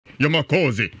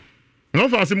Yamakozi. No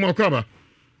fast more cover.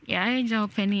 Yeah, I joe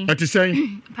penny. At the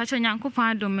same. Pacho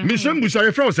Pardon. Miss Mbusa,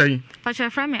 your frown saying. Pacho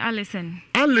from me, Alison.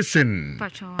 Alison.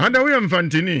 Pacho. And I am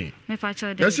Fantini. Me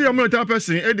Pacho. I see I'm not a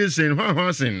person, Edison,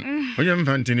 Horsing. I am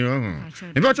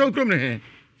Fantini. If I told Crumley.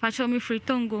 Pacho me free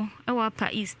Tongo, a wapa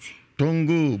east.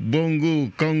 Tongo,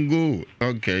 Bongo, Congo.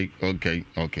 Okay.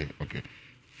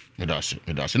 That's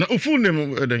it. Now, full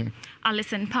name.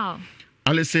 Alison Powell.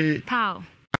 Alice Powell.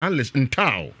 Alice and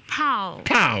Tao.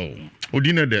 Powell.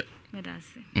 Odina de.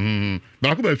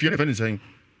 Baku ba fie na saying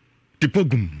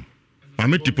tipogum.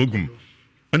 Mame tipogum.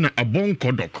 Ana abon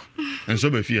kodok.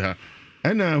 Enso ba fie ha.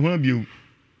 Ana ho abiu.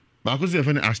 Baku se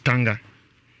fe na astanga.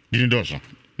 Dini doso.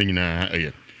 Nyina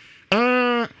eye.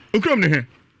 Okrom ne he.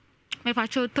 Me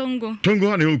pacho Tongo. Tongo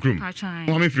ha na okrom. Pacho.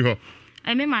 Wo me free ho.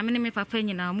 I me mama ne me papa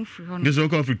nyina mu free ho. This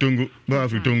okra free Tongo. Ba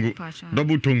free Tongo.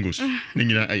 Double Tongos.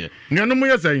 Nyina eye. Nyano mo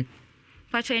yesai.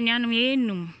 Pacho enuanum ye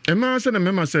enum. Ema se na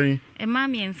mema say. Ema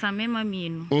miensa mema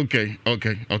mienu. Okay. O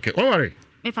worry.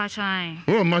 Me pacho ai.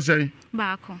 O ma say.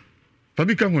 Baako.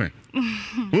 Fabi ka ho e.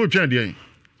 O twa de.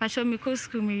 Pacho me ko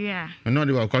school me ria. Na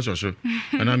de wa kwaso so.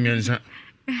 Na miensa.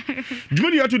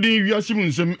 Jumadi ato din Ewiase mu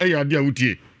nsem e ya de a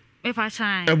wutie. Me pacho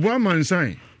ai. Ebo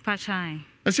amansan. Pacho ai.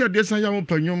 Asi ade san ya mo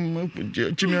panyom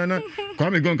chimiana.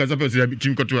 Kwa me gon kasa pe so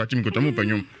chimkoto mo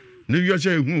panyom. Na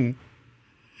Ewiase ehu.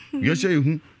 Ewiase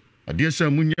ehu. Ade san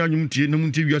munya nyum tie na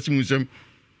muntie Ewiase mu nsem.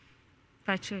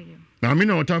 Pacho yo. Na me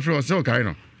na otafre o se o kai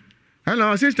no.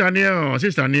 Hello sister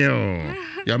Neil.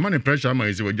 Ya man pressure ma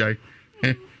isi wajai.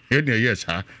 Yes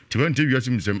ha. Tiwantie Ewiase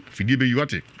mu nsem fidie be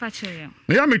yiwate. Pacho yo.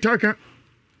 Na ya metaka.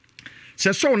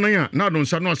 Se so na ya na don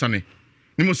sa no sane.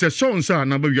 Ni mo se so nsa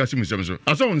na ba Ewiase mu nsem so.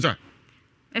 Aso nsa.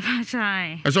 Me pacho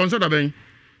ai. Aso nsa da ben.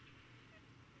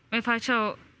 Me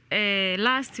pacho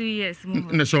last 2 years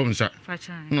mo. Na so nsa.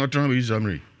 Pacho ai. No tran be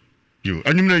samri. Yo,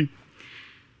 anyumre.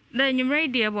 Da nyumre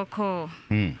de boko.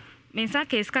 Me nsa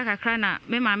ke ska kakra na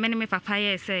me mama ne me papa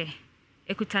ye se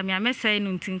ekuta me amesai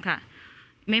no ntinka.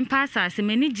 Me mpasa se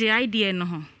me ni je idea no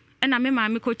ho. E na me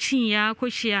mama ko chin ya ko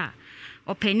hia.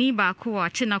 Opani ba ko wa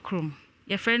china krom.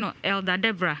 Ye friend no Elder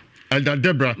Debra.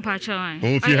 Pacho ai.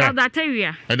 Elder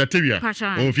Tewia. Pacho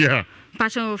ai. O fie ha.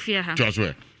 Pacho o fie ha. Trust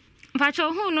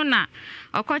Pacho hu no na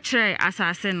okokire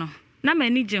asase no. Na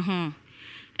mani je ho.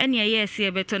 Ene ye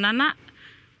ese beto na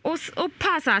o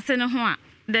pass asase no ho a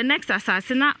the next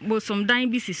asase na bosom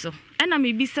dan bisi so. Ena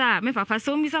me bisa me papa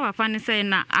so bisa papa ne say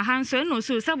na ahanso no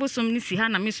so bosom ni si ha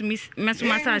na meso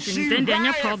asase ni then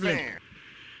there problem.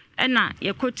 Ena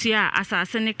ye kotua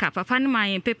asase ne ka papa ne ma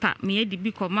yen paper me ye di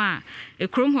bi koma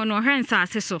ekrom ho no hwen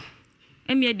asase so.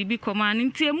 Emi ye di bi koma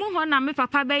nti emu ho na me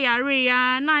papa be yare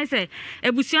ya na say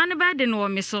ebusua ne be de no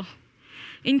me so.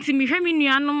 Inti mi hwemi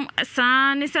nuanom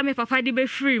saa ne se me papa di be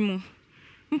free mu.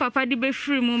 Papa di be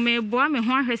free mu me boa me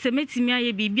ho ahwese metimi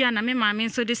aye bibia na me maame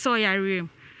nso de so yare.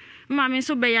 Maame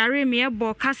nso be yare me e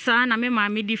bo kasa na me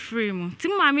maame di free mu. Ti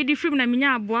maame di free mu na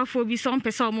menya aboafo bi so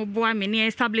mpese o mo boa me ne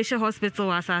establish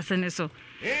hospital asase ne so.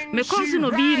 Me konsu no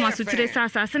bi masutire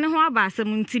asase ne ho aba asem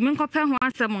nti me nkopɛ ho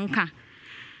asem nka.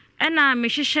 Ena me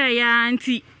hwehwɛ ya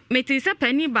nti meti se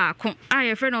pani baako a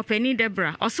ye friend of Penny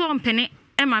Debra oso ompene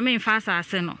e ma me mfa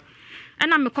asase no.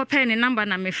 Ena me kopɛ ne number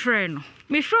na me friend no.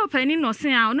 Me fro pani no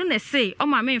se a ono na say o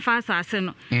ma me mfa asase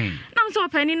no. Na so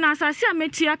pani na asase a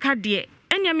metua ka de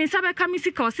enya me nsa be ka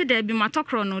misika o se da bi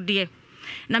matokro no de.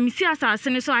 Na misi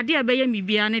asase ne so ade a be ya mi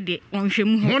bia ne de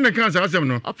onhwemu ho. Mo ne kan asase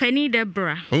no. O Penny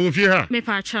Debra. O fie ha. Me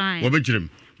pa chan. Wo be kirem.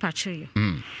 Pa che.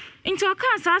 Into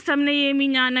kan asasem na ye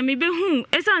minya na me be hu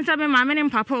esansa me ma me ne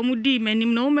papa o mu di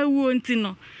manim na o mawuo nti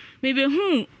no. Me be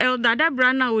hu Elder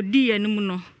Debra na odi anim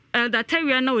no. Elder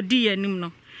Tewia na odi anim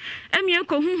no. Emi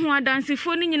ekọ hu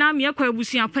adansifo ni nyina me ekọ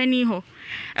abusua pani ho.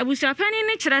 Abusua pani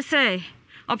ni kire se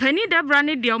Opani Debra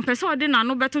ne de ompese ode na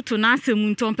no betoto na asem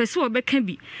nti ompese obeka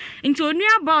bi. Nti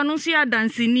onua ba no so ya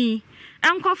dansini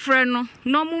enko frɛ no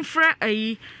no mu frɛ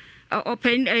ayi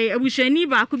opani abusuani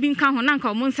ba ko bi nka ho na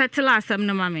nka mo settle asem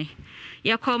no mame.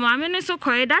 Ye call mame ne so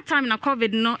kɔ that time na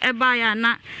covid no eba ya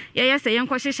na ye se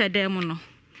yenko hyehyɛ dem no.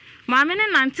 Mame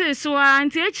ne nante so a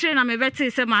nti ekire na me bete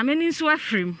se mame ne nso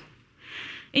afrim.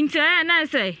 Nti na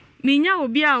say minya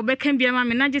obi a obeka bia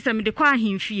mame na gye se me de kɔ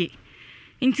ahemfie.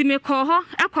 Inti me call ho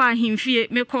ekwa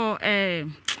ahemfie me call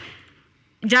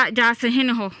jase hene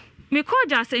ho me call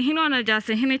jase hene na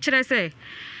jase hene kire se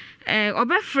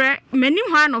obefre manim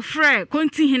ho no frɛ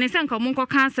konti hene se nka mo nkɔ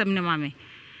kansem ne mame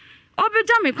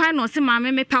obeja me kwan no se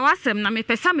mame me pawasem na me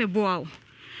pesa me boa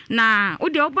na wo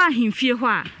de oba ahemfie ho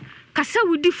a kasa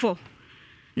wudi fo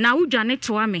na wudwane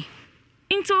toa me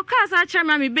inti o kasa kire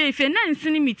mame be ife na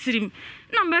nsini mitirim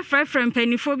na me frɛ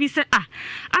mpanifo bi sɛ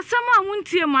asɛm a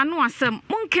wontie ma no asɛm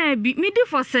monka bi medi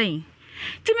for saying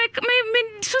ti me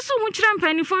susu ho kyerɛ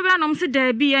mpanifo bi anom se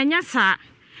da bi anya saa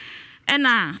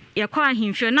ɛna yɛkɔ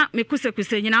ahemfie na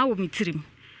mekusekuse nyina wɔ metirim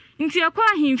nti yɛkɔ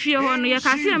ahemfie hɔ no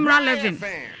yɛkase emra 11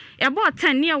 yɛbɔ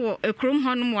 10 ne wɔ ekrom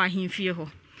hɔ no mu ahemfie hɔ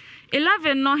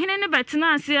 11 no hene ne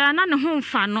betena ase na ne ho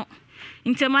mfa no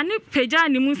nti ma ne pagya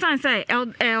ne mu san sɛ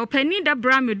opani da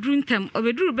bra meduru ntem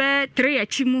obeduru be 3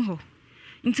 achi mu hɔ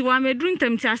nti wa meduru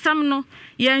ntem ti asɛm no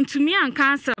yɛntumi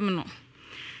anka asɛm no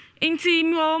nti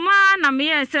mi o ma na me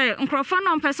yɛ sɛ nkrɔfo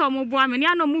no mpɛ sɛ ɔmoboa me ne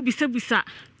ana mu bisabusa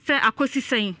sɛ akosi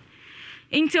sɛn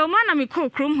nti o ma na me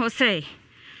kɔ krom hɔ sɛ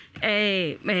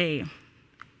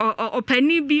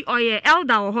opani bi ɔyɛ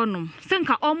elder wɔ hɔ nom sɛ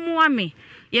nka ɔmoa me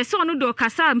yɛsɛ ɔno do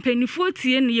kasa mpanifo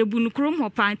tie no yɛbu no krom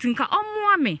hɔ pa nti nka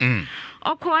ɔmoa me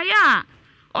ɔkɔyɛ a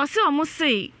ɔse ɔmo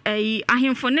se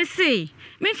ahemfo ne se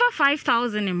mefa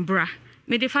 5000 mbra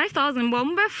me de 5000 bo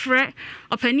mo bɛfrɛ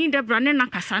opani debra ne na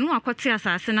kasa no akɔte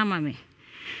asase na ma me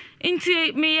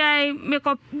nti me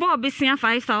kɔ bɔ besia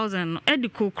 5000 no edi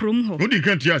kokrom hɔ wodi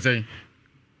kan tia sɛn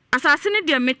asase ne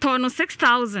de metɔ no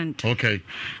 6000 okay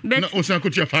na osan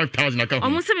kotia 5000 aka ho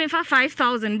ɔmo se me fa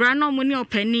 5000 bra na ɔmo ne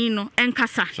opani no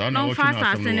enkasa na ɔfa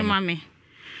asase ne ma me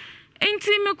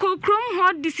enti me kokrom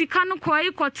hɔ de sika no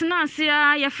kɔi kɔtena ase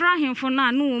a yɛfra ahemfo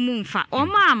na no wɔ mu mfa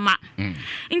ɔmo ama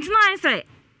enti na ayɛ sɛ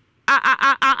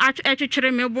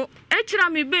atwetwere me bo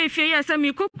ekira me be fie yɛ sɛ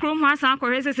me kokrom hɔ asan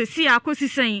akɔhwɛ sɛ si akosi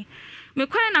sɛn me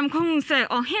kɔe na mkohu sɛ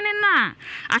ɔhene na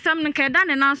asɛm no kɛda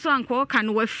ne na so ankɔ ka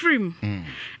no wafrim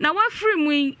na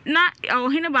wafrim na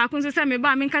ɔhene baako nso sɛ me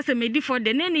ba me nka sɛ medi fo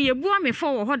de ne ne yebua me fo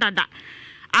wɔ hɔ dada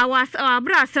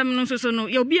abra asɛm no nso so no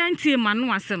yɛobi antie ma no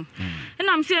asɛm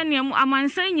na m sɛ ne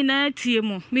amansan nyinaa tie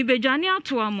mu me bedwane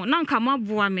atoa mu na nka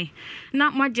maboa me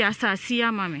na magye asase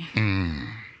ama me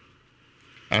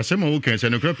asɛm a wo kan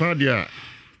sɛ no kra pa de a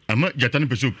ama jata no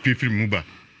pɛsɛ pefiri mu ba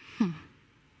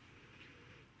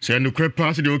sɛ no kra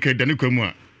pa sɛ de okay dane kwa mu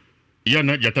a ya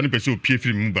na jata no pɛsɛ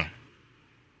pefiri mu ba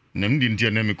na mdi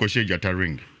ntia na me kɔhyɛ jata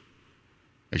ring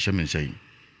ɛhyɛ me nsɛn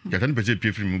jata no pɛsɛ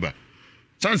pefiri mu ba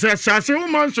san sɛ asase wo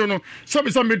man so no sɛ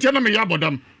bisa metia na me ya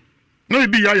bodam na me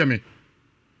bi ya ya me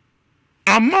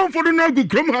amanfo do na gu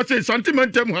krom ha sɛ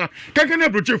sentimentam ha kankan na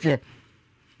brochefo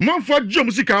manfo jom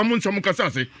sika mo nsam kasa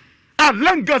ase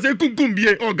langa se kukum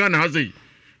bie organ ha sei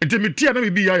enti metia na me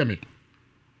bi ya me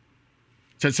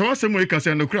sɛ wasɛm wo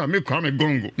kasa no kra me kwa me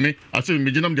gongo me ase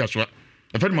me ginam dia soa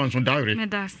afɛd man so daare me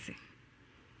dase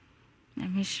na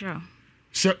me sure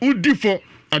sɛ udi fo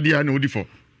adia na udi fo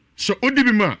sɛ udi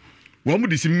bi ma wo mu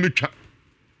disi metwa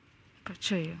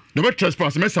pachoyo no be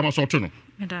trespass me sama so to no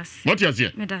me dase what you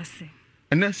say me dase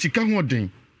ena sika ho den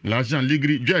l'argent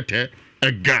ligri dwete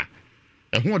ega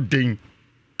ho den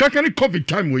kakani covid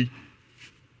time we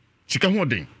sika ho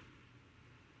den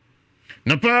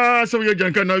na pa so ye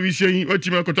janka na wi sei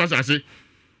wati ma koto asase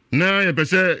na ye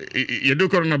pese ye do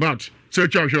corona about so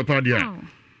twa hwe pa dia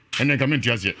ena comment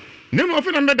ase ne mo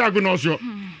fe na me dago no so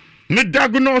me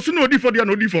dago no so no di for dia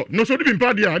no di for no so di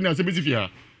pa dia na se bisi fia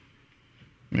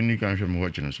me ni kan hwe mo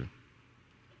watch no so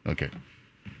okay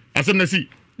asem na si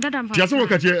dada mpa tia so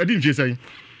waka tie adi mfie sai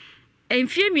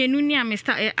enfie mienu ni a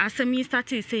Mr. Asemi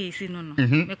started say no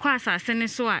me kwa asase ne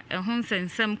so a ehon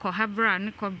nsensem ko habra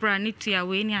ne ko bra ne tua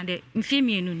we ni ade enfie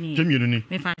mienu ni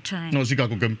me fa chan no sika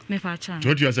kokam me fa chan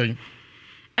to tia sai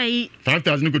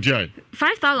 5000 ko tia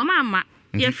 5000 mama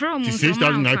ye from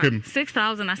 6000 na kem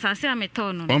 6000 asase a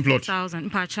meto no 6000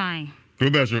 mpa chan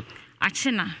probeso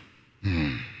achina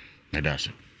na that's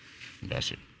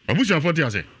abusia 40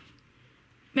 ase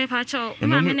me fa cho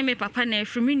ma me ne me papa na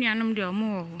afrimi nuanom de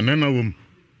omo ho mema wom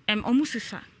omo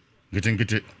sisa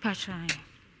gete pa chan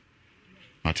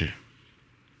ate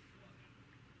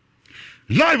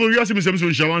live Ewiase Nsem so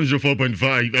Nhyira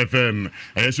 104.5 FM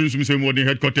sunsun se modern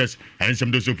headquarters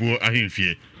Nsem do sopo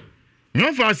ahemfie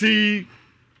no fa si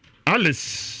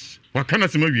Alice wakana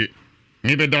se mawie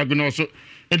me be dago no so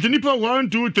entinipa 1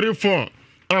 2 3 4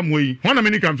 amoi hona me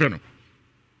ni kan fe no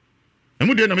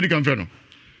emu de na me ni kan fe no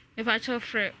if I cho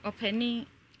frɛ opani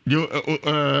yo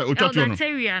otwatwo no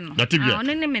datibia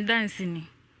ono ne me dance ni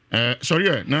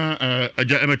sorry na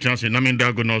aja emetrance na me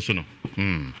dago no so no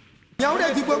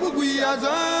Yawde di bobu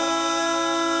yaza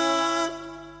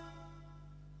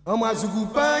Amazugu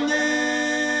panye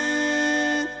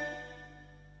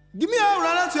Gimi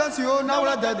awra la siasio na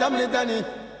wala da damle dani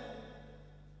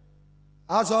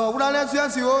Aso wala la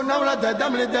siasio na wala da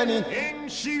damle dani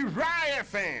Nhyira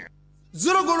FM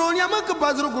Zero goronya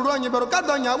makapa zero goronya bero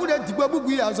kadonya wude di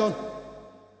bobu yaza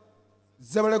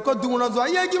Zebele ko dunna zo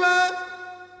ayegima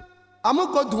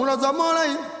Amuko dunna zo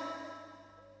molai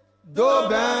Do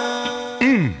ben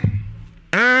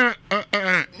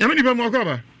Yami ni ba mo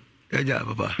akwa Eja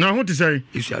papa. Na ho te say.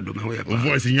 Isu ado me ho ya pa.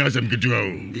 Voice Nsem ketua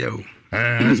o. Yo.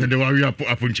 Said the warrior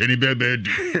apuncheni bebe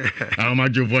du. Ama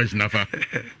jo voice nafa.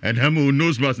 And hamo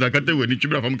nose mask na kate we ni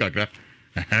chibra fam kakra.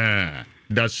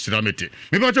 That's Shramete.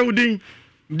 Me ba cha udin.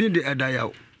 Din de Elder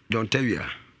Yao John Tewia.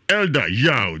 Elder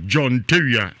Yao John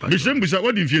Tewia. Me sem busa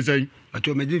what din fie say?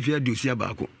 Pacho me din fie adusia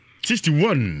baako.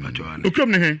 61. Pacho ane.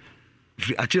 Okrom ne he?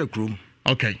 Free achire krom.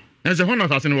 Okay. Na se hono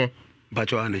asase ne wo.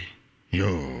 Pacho ane.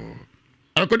 Yo.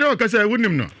 Akode o kasa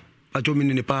wonim no. Pacho mi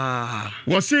ni pa.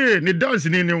 Wo se ni dance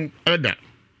ni ne Elder.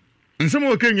 Nsem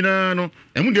o ke nyina no,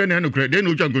 emu de na no kra, de na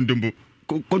otwa kontombo.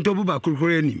 Kontombo ba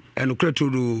kurukure ni, eno kra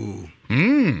todo.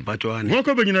 Pacho ane. Wo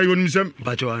ko be nyina yo nsem.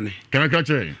 Pacho ane. Kan kra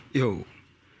che. Yo.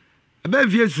 Ebe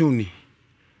vie suni.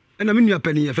 Ena mi nua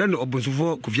pani ye friend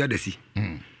obonsofo Kofia Desi.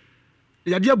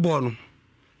 Ya de bo no.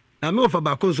 Na me ofa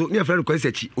ba konso ne friend ko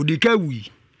esechi, odika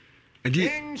wi. Edi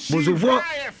bonsofo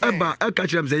eba aka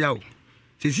kire mse yawo.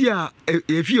 Sisi a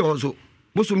efie ozo.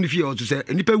 Bosom ni fie ozo se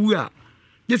nipa wu a.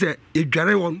 Je se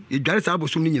edware won, edware sa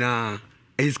bosom ni nyina.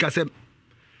 Eyiskasem.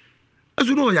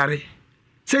 Azu no yare.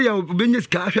 Se ya obenye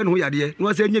ska ahwe no yare,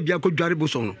 no se nya bia ko dware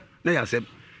bosom no. Na ya sem.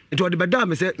 Enti odi beda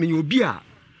me se menye obi a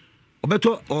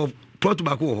obeto o plot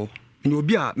back wo ho. Menye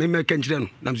obi a me me kenchire no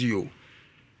nam se yo.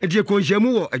 Enti e ko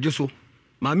nhyamu wo adwoso.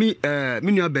 Mami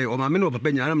me nua be o mami no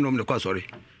papa nya nam no me kwa sori.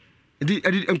 Enti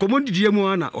enkomo didie mu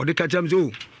ana odi ka cham se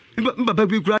o. Mbaba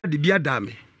bi kura de bia da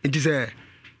me nti se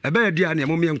ebe ya dia na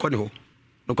emome enko ne ho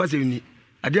no kwase ni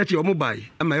ade achi o mobile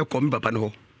ama ye kom papa ne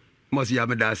ho mo se ya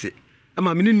me da ase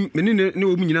ama meni ne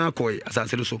o mu nyina akoi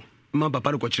asase do so ma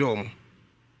papa ne ko kire o mo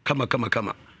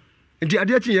kama nti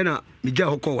ade achi ye na me gya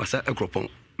ho ko wasa ekropon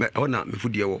me ho na me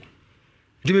fudie wo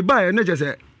nti me ba ye na je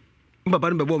se papa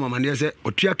ne bebo mama ne se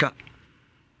otuaka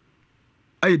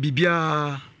aye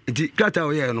bibia nti krata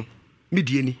o ye no me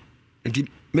die ni nti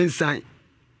mensan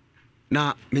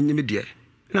na menyime de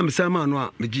na mesama no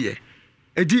a megie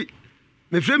edi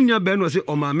me frem nya be no se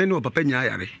o ma me no papa nya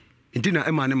yare enti na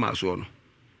ema ne maso no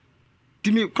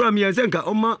timi kura me yense nka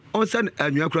o ma onsan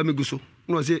anwa kura me guso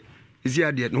no se ezi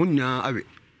ade no nya awe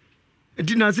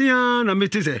edi na se ya na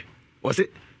meti se o se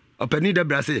opani de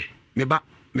brase me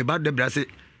ba de brase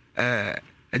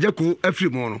eje ko afri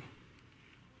mo no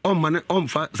o ma ne o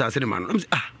mfa sa se ne ma no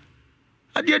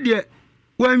ade de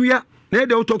wanwia na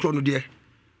de otokro no de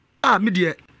me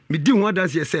die me di ho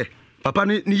adanse ye se papa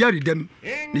ni yari dem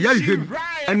ni yari hem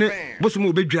ene bosomo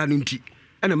obedwira no nti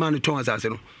ene ma no ton asase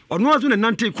no ono aso ne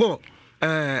nante ko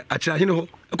akira hene ho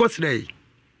ko srei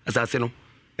asase no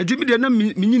enti me die na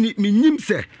minyim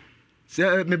se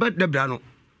me ba debra no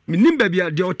minim ba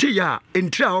bia de ote ya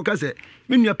entira o ka se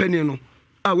me nua pani no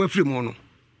a wafiri mo no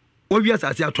o wi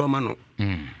asase atoma no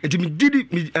enti me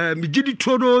gidi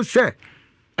todo se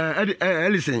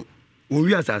Ellison o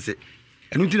wi asase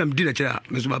enu ntina me di na kira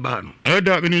me so baba no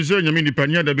ada me nse nyame ni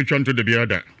pania da betwa nto de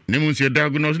biada ne mu nse da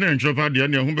gno na ntro fa de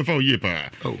ne ho be fa oye pa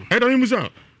ada me musa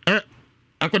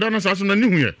akoda na saso na ni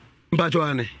hu ye mbacho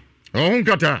ane ho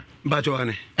nkata mbacho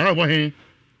ane wo he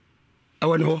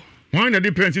awani ho wan na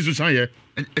di prince su san ye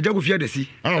eja Kofia Desi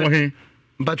wo he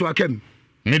mbacho akem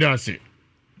me da se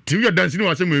ti wi dance ni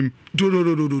wa se mwem do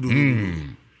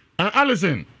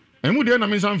Allison emu de na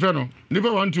me san fe no ni fa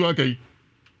 1 2 akai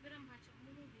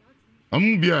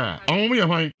Ambia, amu ya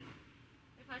hwan. Epa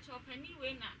chopani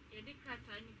we na ye de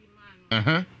krata ni bi ma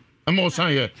no. Ama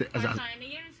osan ye. Asa ne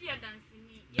ye nsu ya dance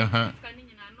ni. Ye ka ni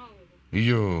nyina no wo.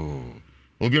 Yo.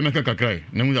 Obi ameka kakrai,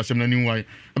 na mu asem na ni nwai.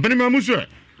 Apani ma musu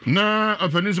na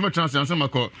afani nso chance ansa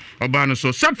makọ oba no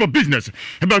so set for business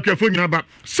eba kwafo nyina ba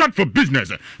set for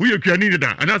business we akwa ni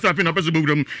da ana sa afi na pese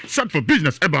bowuram set for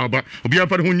business eba ba obi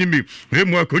afa ho nyimi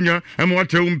remu akonya ema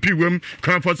watew mpiwam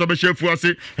kan for so be shefu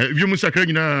ase wiemu sakra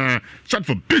nyina set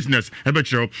for business eba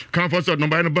chiro kan for so no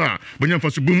ba no ba bonya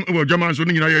for so bum e jama so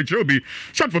nyina ye chiro bi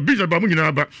set for business ba mu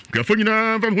nyina ba kwafo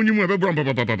nyina fa ho nyimu ebe bro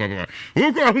papa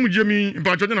wo ko ahum jemi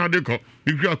ba choje na de ko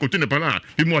bi kra ko tene pala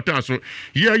bi mu ata so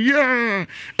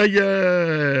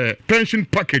pension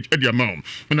package at your mom.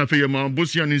 When I feel your mom,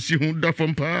 Bosia and see who da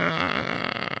from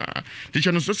pa.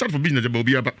 Teacher no so sad for business about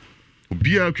Bia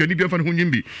can be a fan who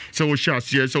nimbi. So shall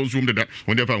see so zoom that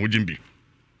when they found Jimby.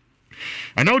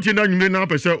 And out in that you may now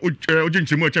person Ojin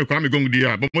Chimocha Kwame Gong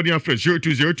dia, but more than fresh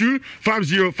 0202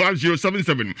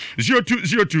 505077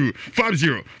 0202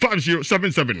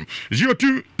 505077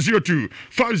 0202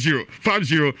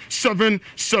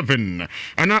 505077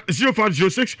 and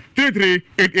 0506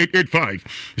 338885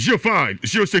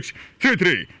 0506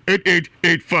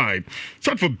 338885.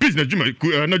 Start for business Juma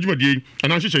Najuma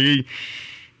and I should say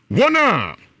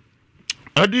Wana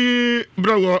Adi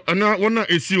Brawa and Wana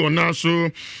AC on so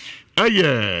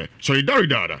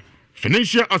Solidaridad,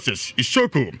 Financial Access,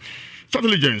 Isoko,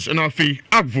 Intelligence, and Afi,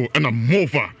 Agvo, and a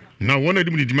Mofa. Now, one of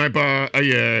them is my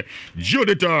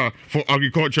geodata for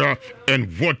agriculture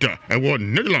and water. I want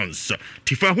Netherlands.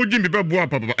 Tifa Hujim Bibabua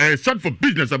Papa. I start for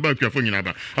business about your phone.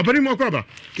 Abani Mokaba.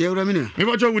 Yawramina. Me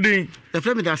watch out with the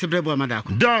Flemi da Sibre Boama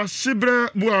Dako. Da Sibre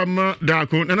Boama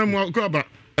Dako. And I'm Mokaba.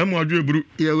 I'm Wadru.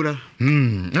 Yawra.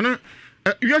 Nana,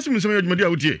 you ask me some of my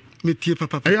dear. Me tia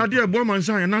papa. I had a woman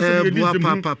sign and I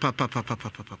papa.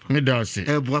 Me da say.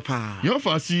 Boapa. Your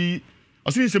fasi.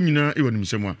 I see some mina, even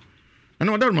someone. And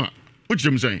what are what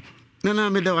you saying? Nana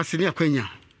made a senior quenya.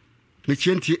 Me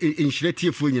chanty in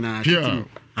Shretty for you.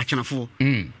 I can afford.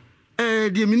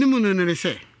 The minimum and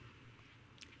say.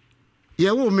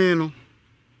 Ya wo meno.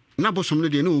 Nabosom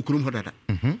de no ukrum hodada.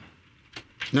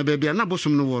 Na baby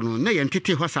anabosom no wono na ye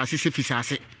ntete ho asase se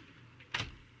fisase.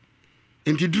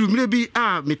 Enti duru mire bi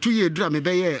me 2 year dura me be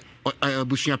ye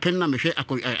abusua pen na me hwe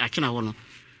akena wo no.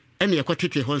 Ene ye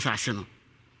kwatete ho asase no.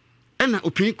 Ena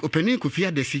opening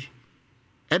kofia desi.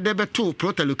 Edebeto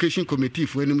Prota Location Committee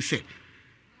for enum se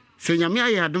nyame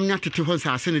aye adom nya tete ho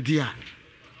asase ne dia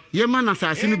ye ma na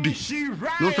asase no bi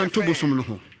no fanto bosom no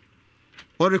ho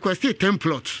or request 10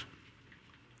 plots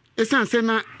esan se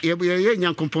na ye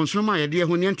nyankomponsno ma ye de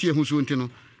ho ne ante ye hu so nti no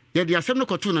ye de asem no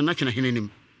koto na nachena henenim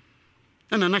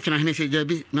na nachena hene se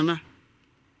jabi nana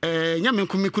nyame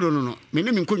nkomi kuro no me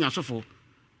ne me nkonwa sofo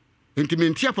enti me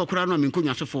ntia pokora no me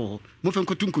nkonwa sofo mo fa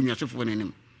nkotu nkonwa sofo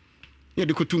nenim ye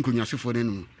de kotu nkonwa sofo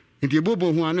nenim enti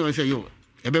ebobo ho ane say yo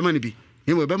ebe ma ne bi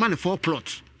ye mo ebe ma ne 4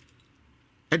 plots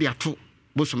e de ato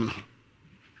bosom no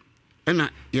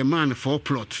ena ye ma ne 4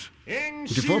 plots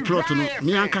the 4 plots no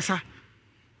mi ankasa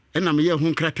ena me ye ho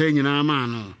nkrata nyina ma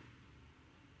no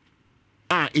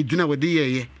edina wode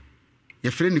ye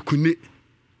frɛ ne kune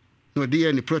no de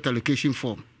ye ne Prota Location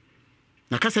form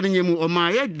na kasa ne nyemu o ma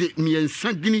ye de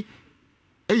miensa dini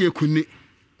eye kune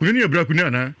ne bra kune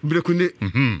ana bra kune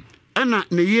ana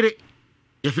ne yire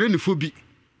ye frɛ ne fobi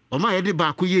o ma ye de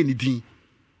ba ko ye ne din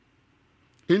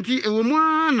enti ewo mu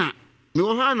ana me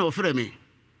wo ha na o frɛ me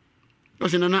o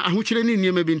se na ahokyere ne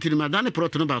niema bi ntiri ma da ne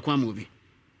plot no ba ko amobi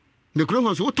ne kuro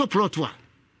ho so wo to plot wa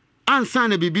ansa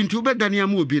na bibi nti wo bedane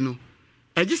am obi no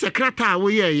agi secretary wo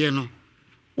ye no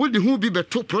wo de hu bi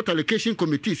beto Prota Location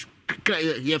committees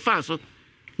ye fa so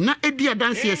na edi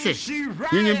adanse ye se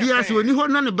yenye bia se oni ho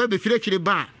na ne ba be fire kire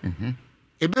ba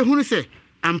ebe hu se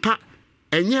ampa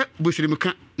enye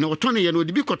bosirimka na oto ne ye no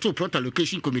de bi koto Prota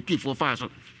Location committee for fa so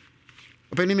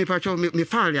openi me pacho me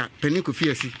falia peni ko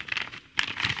fiesi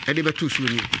e de beto su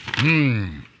ni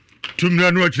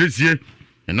tumna no akyesie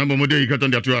na mbɔ mode yika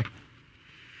ton datua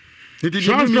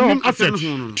transfer asset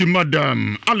to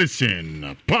Madam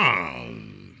Alison Paul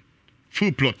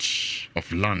full plot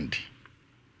of land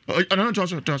ana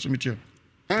transfer me tia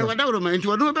wadawro ma enti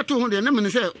wado beto ho de na me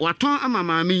se waton ama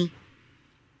maami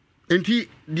enti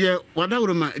de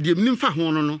wadawro ma de mnim fa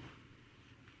ho no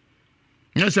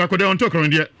yes akode on talk on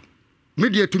de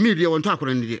media to media on talk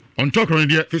on de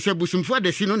fi se busumfo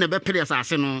adesi no na be pere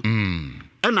asase no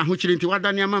ena ho kire nti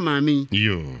wadane ama maami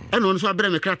yo ena on so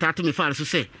abere me krata to me fa so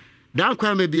se dan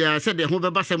kwa me bia se de ho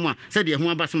beba se mo a se de ho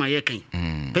abasema ye kan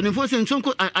penifo se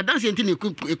nsonko adanse nti ne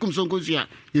ekum sonko zia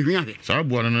ehwia he sa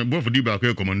bo na bo fodi ba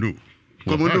ko commando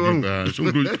so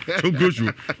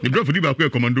grosu the bro fodi ba ko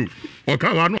commando o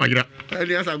ka wa no ayira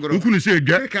ali asa goro ukunu se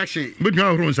gwa ka she be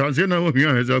twa ho nsa se na ho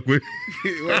hwia he za ko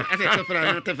asa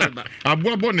tefra na tefra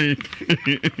abo boni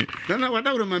na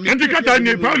wadawro ma mi enti kata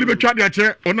ni Paul be twa de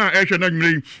ache ona ehwe na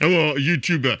nwere e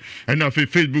YouTube and na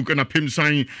Facebook and na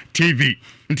Pimsan TV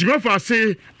nti ma fa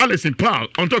say Alison Paul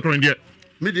on talk on there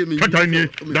media me kata ni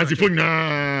that's the phone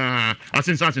na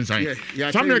asensan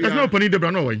samle ka no pani de bra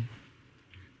no wen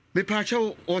me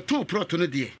pacho o to plot no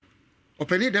de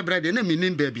opani de bra de na me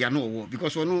nim baby na wo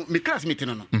because ono me classmate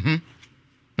no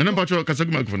na pacho ka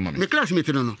sagu microphone mama me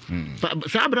classmate no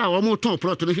sa bra wo mo to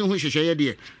plot no hu hwehwe ye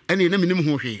de ene na me nim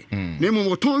ho hwe na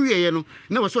mo to wie ye no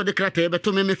na wo so de krata e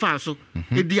beto me fa so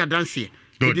e di adanse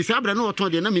the sabra no to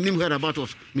de na me nim hear about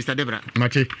us Mr. Debra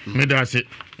mache me da se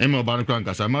e mo ba no kran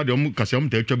kasa ma de om kasa om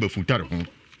te twa ba futare ho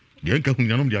de nka hu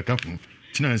nyanom de aka hu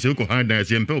tina se ko ha da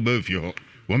se mpe oba fi ho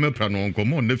wo me pra no nko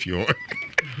mo na fi ho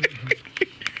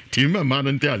timma ma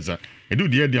no ntiaza edu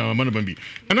de dia ma no bambi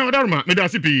ana wadarma me da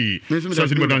se pi so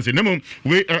se mo danse nemo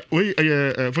we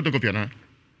photocopy na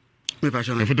me pa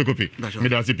shona photocopy me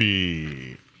da se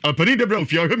pi apani de bra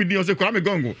fi ho mi di o se kwa me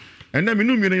gongo and then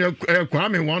minnu mi kwa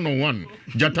me 101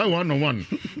 jata 101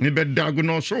 ni be dago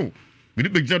no so bi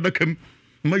be gida dakam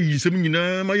ma yisem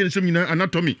nyina ma yisem nyina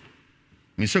anatomy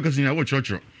mi so kasi nya wo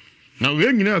chocho na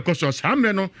we nyina akoso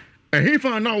samre no he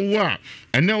found out what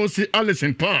and now see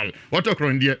Alison Paul what a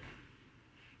crondia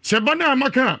Sebana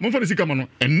Maka Mofo Sika Mano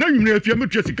and now you know if you am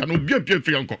Jessica no be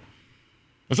Fianco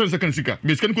a second Sika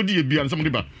Biscan could be and somebody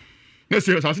back let's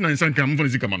say assassin and San Cam for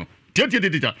Sika Mano Tia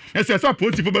as I saw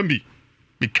post for Bambi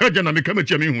because I become a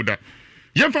chairman who that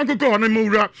young Franco on a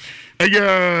Mura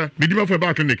a Midima for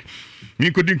back clinic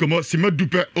me could think about Sima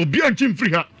Dupe or be on Jim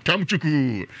Freeha come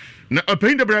chuku na a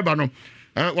paint the brabano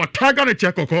what tag on a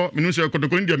check or call Minusa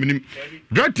Kotokoindia minim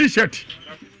that t-shirt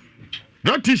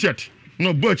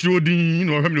no butch road in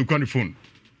or having a phone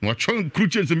what chong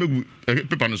crucial and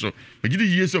paper so but you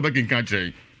years of back in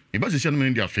country it was a gentleman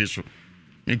in their face so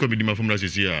you could be the from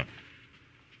last year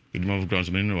in my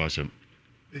grounds men was him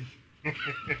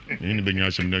in the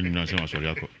Benyasam National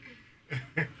Soriaco.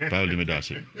 Pauli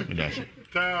Medasi.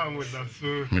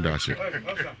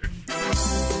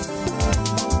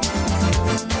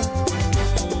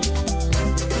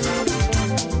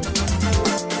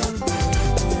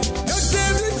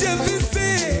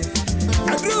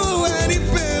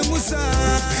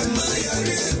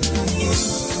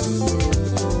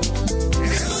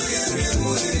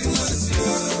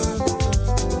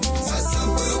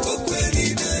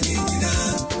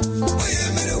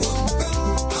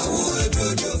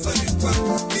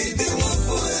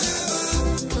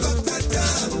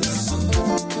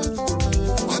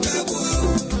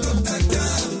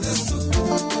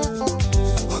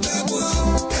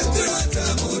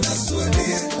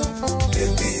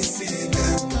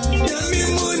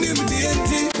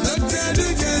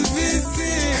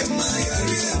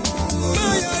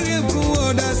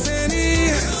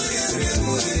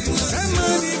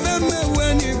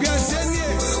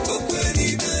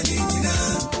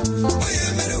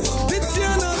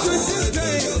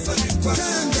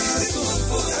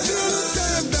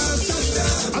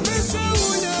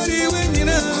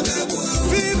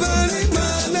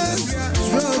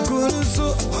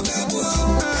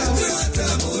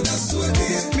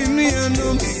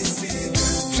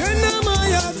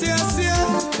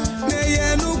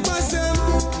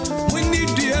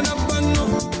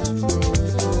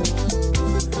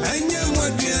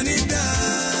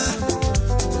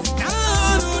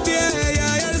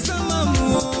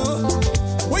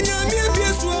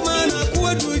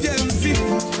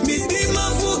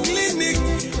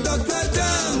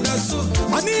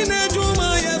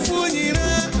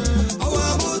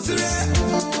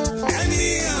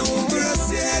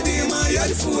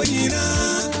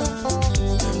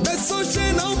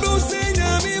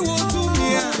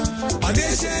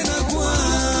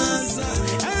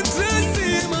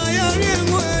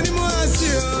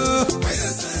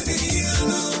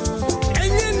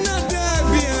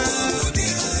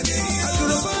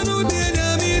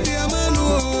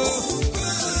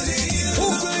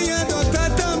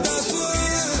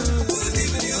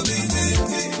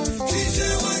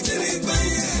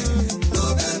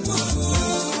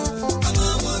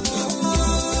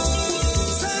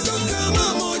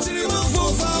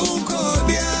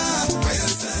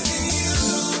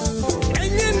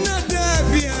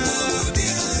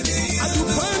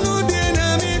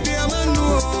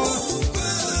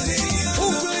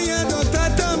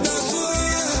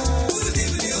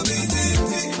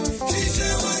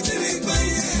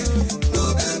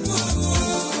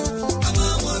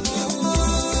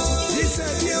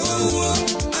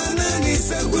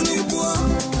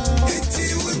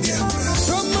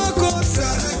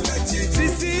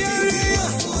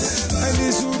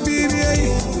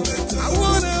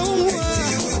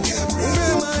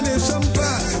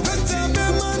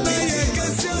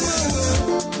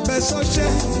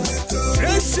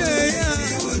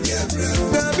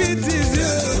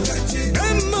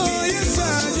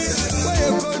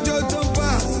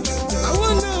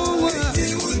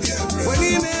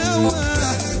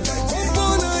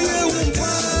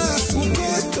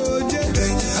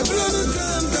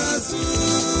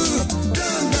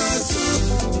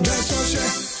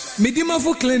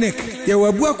 Medimafu Clinic,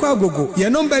 Yawabu Kwagogo, your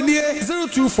number near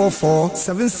 0244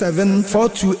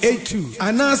 774282,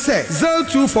 and now say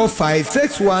 0245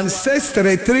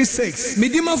 616336.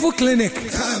 Medimafu Clinic.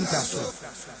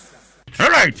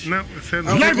 All right. Now,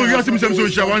 like we got some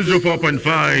social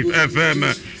 104.5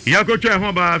 FM. Yako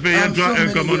Chahoma Bafe, Yantua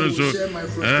and Comonoso.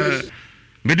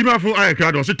 Medimafu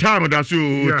Ayakado, so time of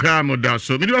Dasu, time of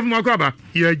Dasu. Medimafu Makaba?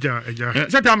 Yeah,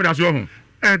 set time of Dasu.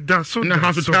 That's so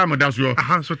nice. Time that's your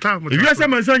so time. If you are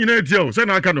someone saying you know,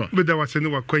 send I cannot. But there was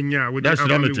another Quenya with that's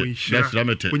limited. That's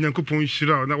limited. When you could point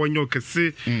Shira, now when you can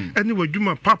say, anyway, you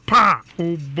my papa,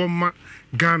 oh, Bomma,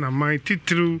 Ghana, my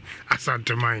titru,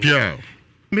 Asante mine. Yeah.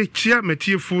 Metia,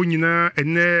 Metia, Funina,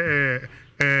 and then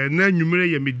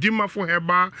numere, Medima for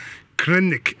Heba,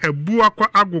 clinic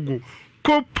ebuakwa agogo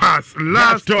Copas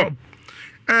last stop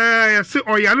say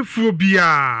oyalefo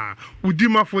bia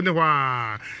udimafo ne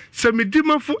hwa se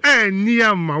medimafo ni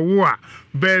amawo a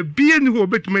ba bia ni ho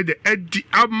betume de adi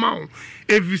amaw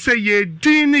evise ye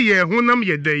din ye honam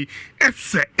ye dai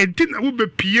ese edina wo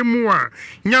bepie mu a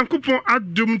nyankopon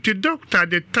adum ti doctor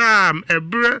the time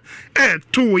ebre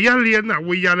to yale na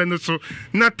wo yale no so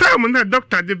na time na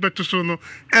doctor de beto so no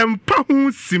empa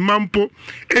hu simampo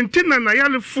entina na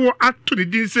yalefo ato de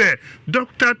din se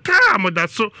doctor time da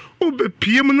so wo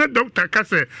bepie mu na doctor ka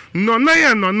se no na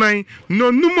ya no nan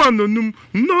no num anonum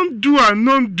non do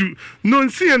non do non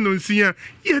sia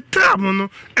ye time no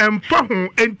empa hu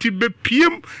enti bepie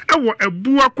ewo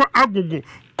ebuakwa agogo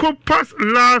Copas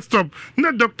last stop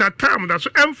na Dr. Tam da so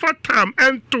emfa tam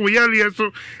ento yale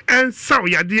so ensaw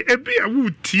yade ebi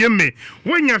awu tie me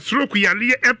wanya stroke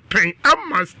yale epen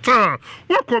ama star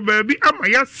wako baabi ama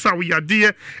ya saw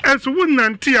yade enso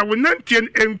wonante a wonante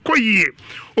enkoyie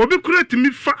obi kura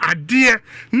timi fa ade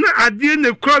na ade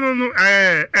na kura no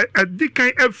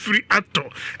adikan afri ato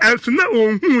enso na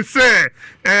ohun se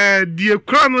die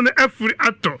kura no na afri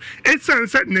ato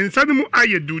esansa nensa no mu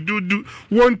aye dududu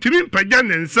wontimi mpaja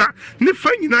nensa ne fa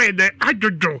nyina ye de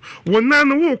ajojo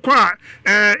wonano wo kwa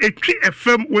etwi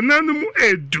fm wonano mu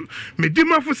edu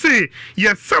medimafo se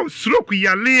ya saw stroke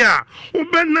yale a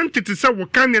obenante te se wo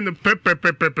kan ne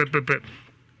pepepepepepe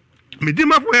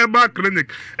medimafo heba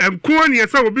clinic ko ne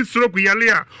sa obi stroke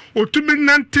yale a otumi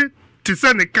nante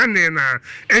tisa ne kanena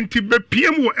enti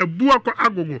bepiem wo ebuakwa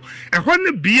agogo ehɔ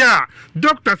ne bia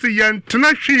doctor se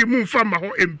yɛntena hwe mu mfa ma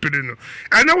hɔ empire no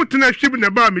ana wotena hwe bi na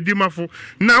ba medimafo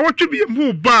na wotwe bi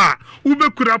mu ba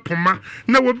wobekura poma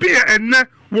na wobi enne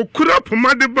wo kura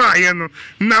poma de ba ye no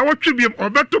na wotwe bi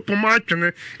obeto poma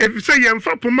atwene efise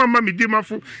yɛmfa poma ma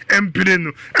medimafo empire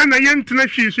no ana yɛntena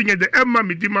hwe so nya de emma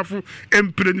medimafo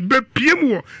empire no bepiem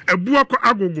wo ebuakwa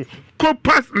agogo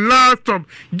Copas last stop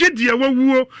jedia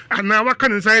wawuo ana waka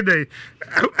ne sai dai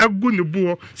agu ne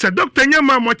buo se doctor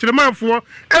nyama mo kyeremafo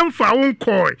emfa won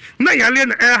koi na yale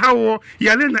na hawo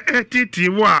yale na titi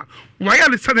wo a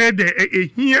wayale sana de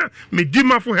ehia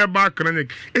medimafo heba clinic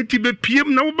etibe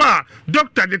piem na wo ba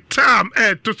doctor the time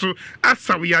to so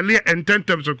asaw yale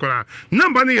ententem so kora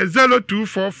number ne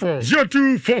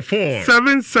 0244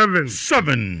 77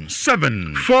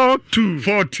 42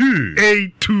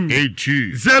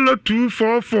 82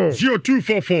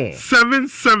 0244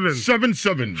 77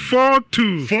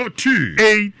 42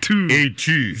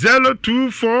 82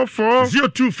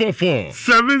 0244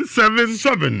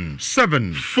 77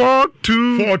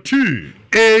 42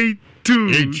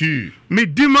 82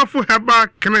 medimafo heba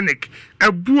clinic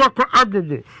ebuakwa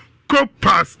agogo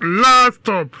Copas last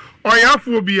stop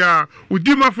oyafo bia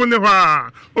udimafo ne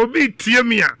hwa obi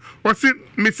tiemia wose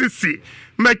misisi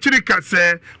machirika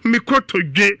se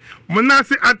mikotodwe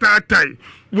monase atatai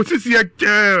wosisi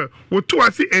woto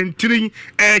ase entrin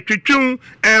twetwon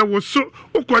woso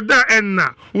ukoda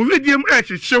enna ovediem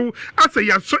hyehyew asa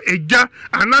yaso eja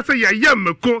anasa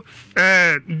yayameko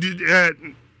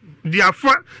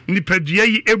diafa nipadua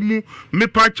yi emu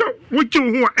mepacho woche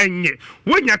ho enye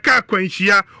wonya ka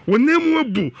kwanhia wonemu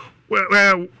abu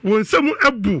wonsemu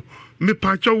abu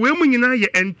mepacho we mu nyina ye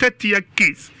entatia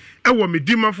case ewo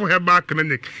medimafo heba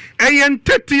clinic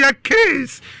entatia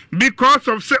case because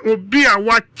of say obi a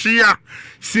wachia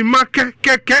simaka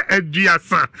keke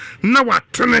aduasa na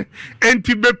watene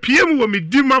enti bepiem wo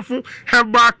medimafo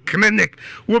heba clinic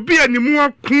obi animu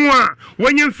ako a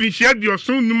wonye mfinhia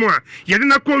dioso numu a yede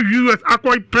na ko US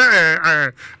akọ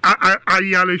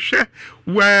ayalehwe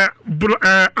where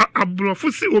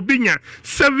abrofusi obinya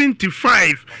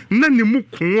 75 na nimu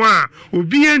ko a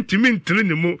obi entimi ntre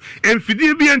nimu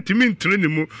enfidi bi entimi ntre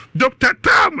nimu Dr.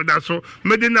 Tam da so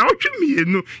medina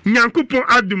otwemienu nyankopon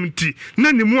adumti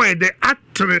na nimu ede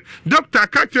atre Dr.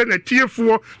 Kache na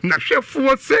tiefo na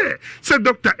hwefo se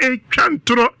Dr.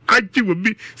 Chantro aji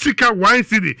wobi sika 1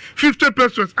 cedi 50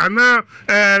 pesos ana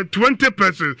 20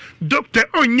 pesos Dr.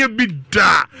 onye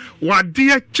bida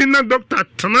wade china Dr.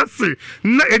 Tanase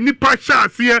na enipa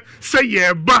shaase se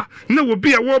yeba na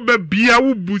obi a wo ba bia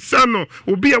wo busano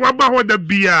obi a waba ho da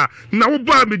bia na wo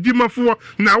ba medimafo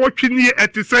na wo twini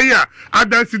etise ya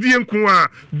adansidi enku a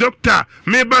Dr.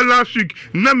 meba last week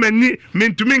na mani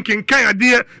mentumi nkenkan ade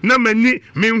deɛ na mani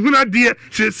menhuna deɛ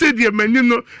sese deɛ mani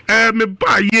no me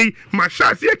ba ye ma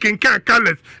chance ye kenkan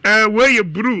colors we ye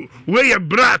blue we ye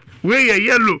black we ye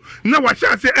yellow na wa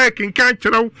chance kenkan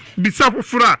kyerɛw bisa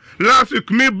foforo last week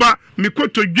me ba me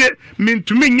kotodwe me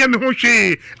ntumi nya me ho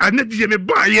hwe anadi me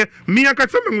ba ye me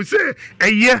akasa me hu se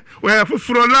eye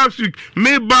foforo last week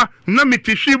me ba na me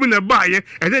tihwe mu na ba ye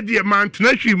anadi ma ntena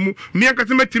hwe mu me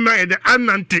akasa matima ye de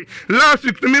anante last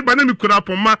week me ba na me kura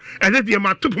poma anadi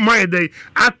ma topoma ye de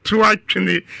ato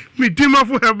atwene me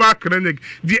dimafo heba clinic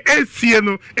di esie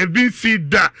no ebinsi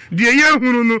da di ye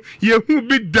hunu no ye hu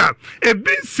bi da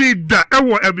ebinsi da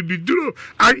ewo ebibiduro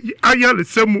ayale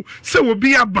semu se wo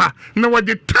bi aba na wo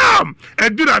de tam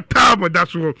edura tam da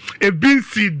so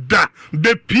ebinsi da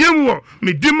be piem wo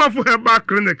me dimafo heba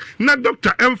clinic na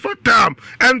doctor emfa tam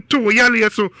ento yale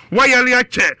so wo yale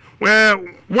ache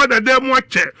what are them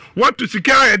watch what to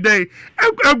secure a day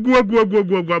agu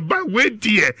ba we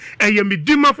dear e me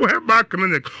dima for her back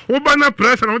clinic obana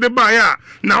pressure no de ba ya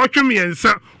na otwem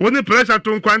yensa woni pressure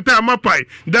to nkwanta amapai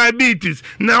diabetes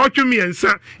na otwem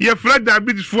yensa ye flat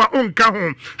diabetes for onka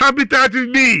ho hepatitis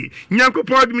B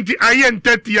nyankopod miti ayen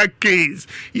 30 ya case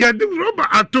ya de rubber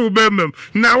ato bemem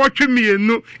na otwem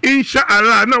yenu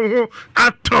inshallah na ho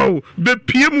ato be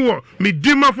piem wo me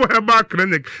dima for her back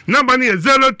clinic number ni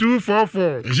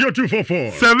 0244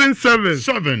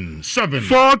 77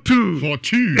 42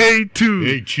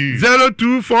 82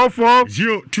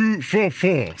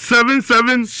 0244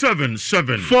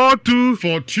 77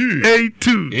 42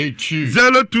 82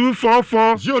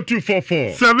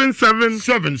 0244 77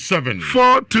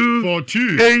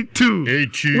 42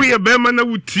 82 we be man na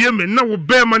wutie me na wo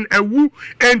be man awu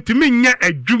entimi nya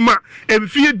adwuma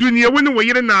emfie dunia woni wo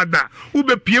yire na ada wo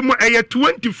be pie mu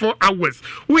 24 hours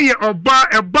we oba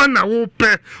eba na wo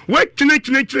pe we chine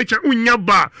unya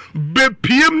ba be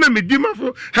piem na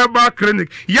medimafo heba clinic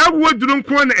ya wo duro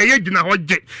nko na eye gina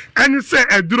hoje eni se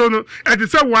eduro no eti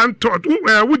se one thought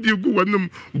wo di gu wonum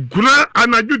gura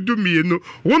anajudu mienu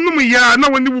wonum ya na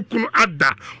woni wukunu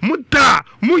ada muda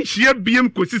mu hia biem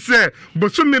kosi se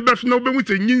boso me be na obewu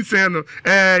se nyinsen no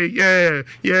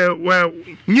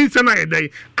nyinsen na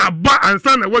yedai aba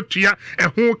ansa na watua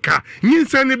eho ka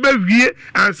nyinsen ne ba wie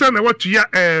ansa na watua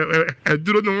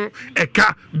eduro no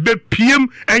eka be piem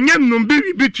enye numbe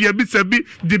bitua bisabi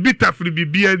de bitafri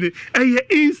bibia ni eye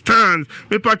instant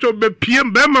me pacho be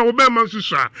piem be ma wo be ma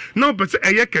susua na wo pese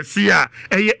eye kese a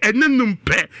eye enenum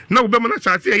pe na wo be ma na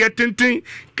chase eye tenten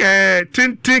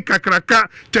kakraka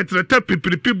tetreta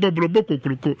pipiripi bobrobo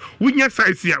kokuruko wunya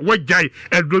size ya wajai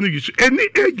edro no use any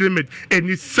age limit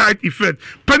any side effect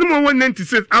panimo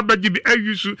 196 abaji bi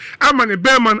ayusu amane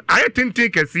be man aye tenten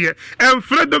kese en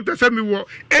fred doctor say me wo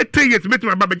 80 years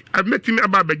metimi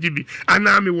abaji bi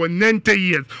ana me wo 90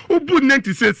 years obu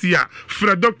 96 ya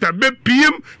fred doctor be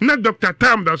pm na doctor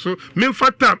tam da so me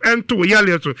fatam ento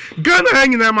yale so gana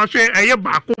hanyina ma so eye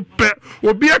ba ko pe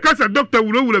obi aka sa doctor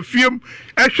wura fiem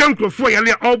ehwe nkrofo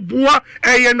yale oboa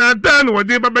eye na dan wo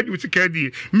de babaji usika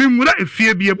die me nwura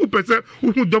efie bia bu pese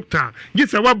uhu doctor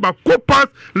gisa wa ba copas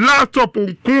laptop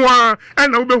nkoa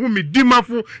na wo be hu me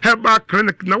dimafo heba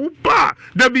clinic na wo ba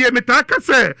da bia metaka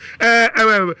se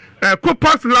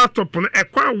copas laptop no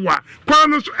ekwa wa kwa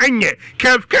no so enye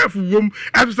kef wom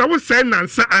afisa wo say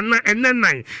nansa ana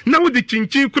enenan na wo de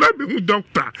chinchin kura be hu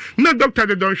doctor na doctor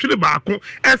de don hwere ba ko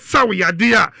esa wo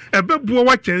yade a ebebuo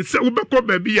wa chense wo be ko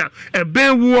ba bia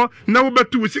ebenwo na wo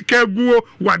betu sika guo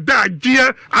wada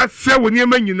agie ase wo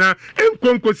niema nyina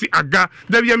enkonkosi aga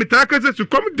da bia metaka se su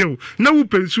kom de na wo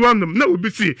pensu anom na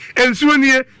obi si ensuo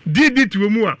nie didi tu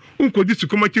mu a unkodi su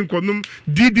koma kinkonum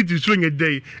didi su nye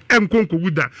dei enkonko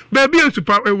guda ba bia su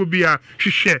pa ewo bia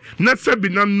hwehwe na sabi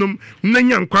nanom na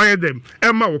nyankwan dem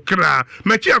ema wo kra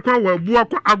machi akwa wa bu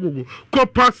akwa agogo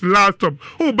copas laptop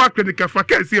o ba clinic fa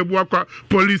kesi ebu akwa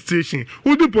police station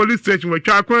udu police station wa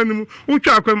twa akwa nim u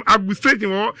twa akwa agu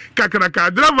station wo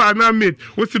kakraka driver na mate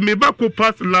wo si me ba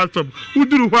copas laptop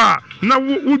uduru ho a na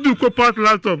udu copas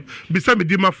laptop bisa me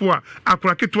dimafo a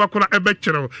akwa ketu akwa ebe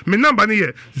kyerɛw me number ne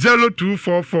ye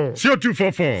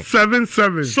 0244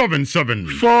 77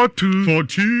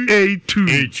 42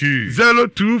 82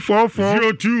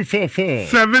 0244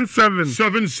 77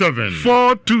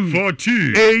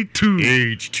 42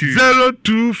 82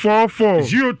 0244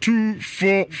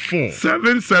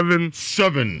 77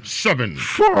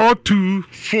 42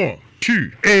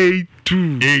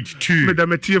 82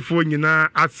 Madam Tiefo nyina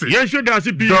ase yesho da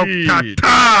se bi Dr.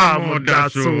 Tam da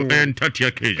so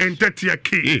entatia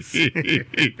case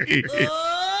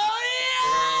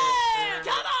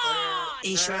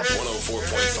Nshyira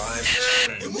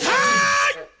 104.5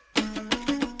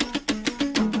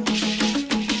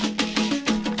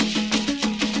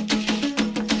 Nsem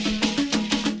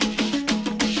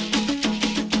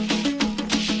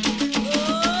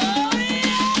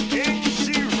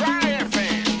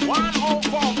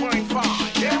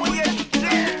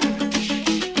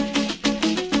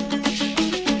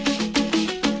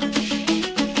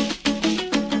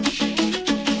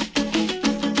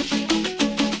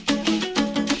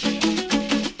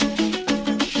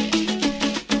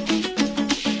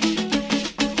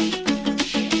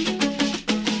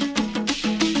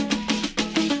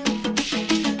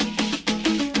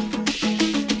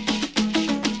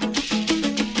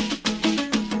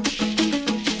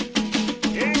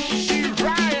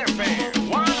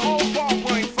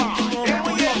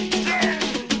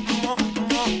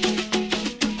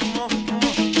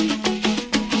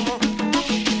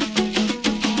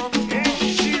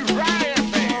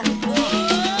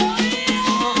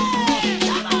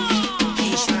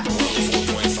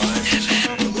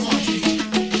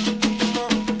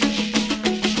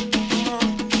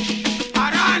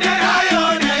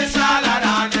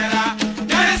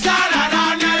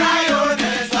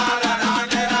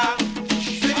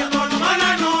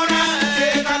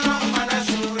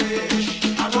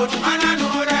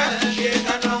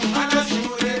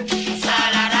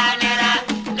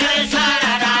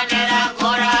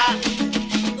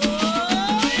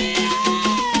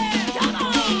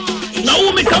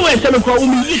How I tell you,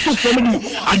 little family,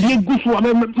 I did good for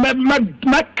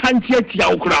my country,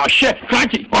 Tiao share,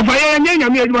 Cratty. Of I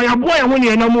am my boy, I want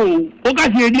to know.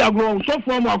 Occasionally, I grow so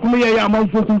far, my community among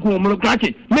Fuku,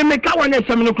 Cratty. Make our next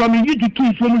 7 o'clock, you to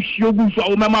 2 from Shogun,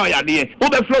 so my idea.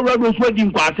 Overflow Rebels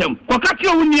wedding party. Wakati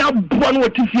only a one or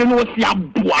 2 years,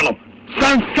 Buano.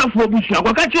 Sans suffer Busha,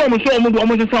 Wakati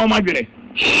almost saw my gray.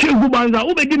 Shigubanza,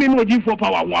 who beginning with you for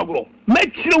power, Wagro.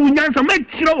 Make sure we answer, make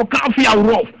sure coffee out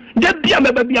rough. Get be a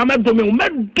baby, I'm at the mill,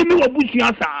 give me a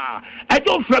bushiasa. I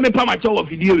don't frame a pamacho of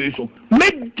video.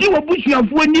 Make you a bushy of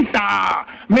Wenisa.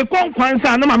 Make conference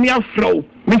and I'm a fro.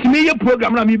 Miss me a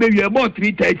program, I'm maybe about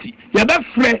 3:30. Your best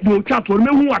friend will chat for me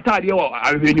who are tired or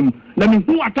I read him. Let me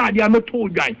who are tired, I'm a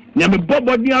told guy. Never Bob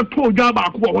near told job, I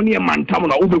call near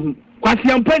Mantamana over.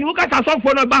 Kwasi ampani ukata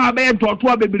sofo na ba be to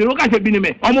to bebere ukata bi ni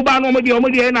me omoba no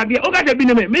omode na de ukata bi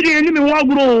ni me me de ni me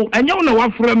wagro anya wo na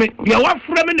wafra me de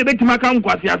wafra me ne betima kan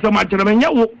kwasi asem akere me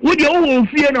nya wo de wo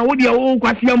fie na wo de wo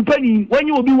kwasi ampani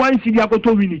wanyi obi wan sidi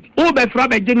akoto minute wo be fra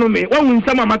be je no me won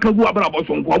nsam amaka gu abrabo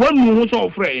so nko wonu ho so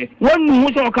ofre wonu ho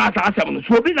so ka asa asem no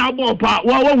so obi na abo pa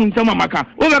wo nsam amaka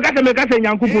wo be kata me kata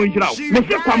nyankopon hira wo me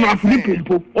se kwamra firi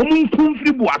pompo omun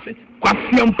kumfiri buase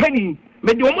kwasi ampani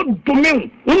me de omo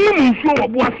domen wonu nsuo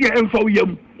oboase emfa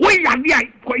yam wo yade ai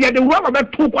ye de wo ba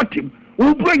to kwatim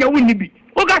wo bro ya woni bi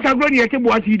o ga sa gro ni yete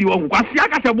boase di wo kwasi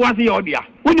aka se boase ye odia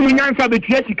woni munyansa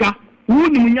betua sika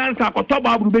woni munyansa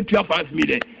akotoba aburu betua 5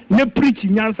 million ne preach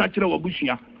nyansa kire wo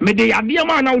busua me de yade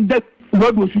ma na wo de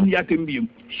wo do su ni atembiem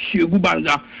shegu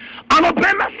banza ano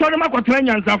prema so ma kwatra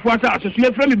nyansa fo asa aso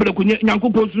ye frame bere ko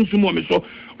nyankopon sunsun mo me so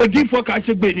odi fo ka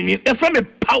che gbe ni e frame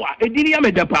power edini ya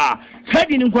me da pa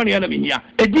sadi ni nko na ya na me hia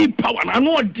edi power na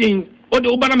no odin ode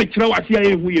obana me kire wase ya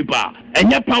ehu ye ba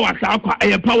enya power sa akwa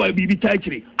eye power bibi ta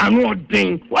kire ano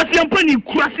odin wase ampani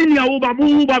kurase ni awo ba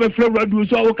bu ba be frame radio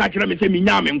so awo ka kire me se me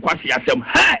nya me nkwase asem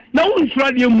ha na wo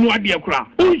nsura de mu ade kura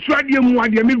wo nsura de mu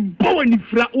ade me bo wani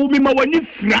fra wo me ma wani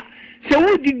fra se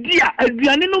wo didi a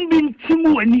aduane no bi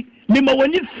ntimu wani me ma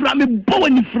wani fra me bo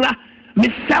wani fra me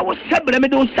sa wo sebre me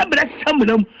do sebre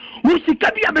samnam wo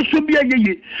sika bia be so bia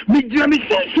yeye me gira me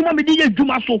sonsuma me di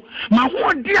adwuma so ma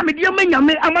ho dia me di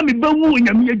amanyame ama me bawu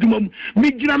nyame adwuma mu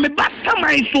me gira me ba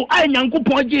samai so a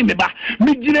nyankopon je me ba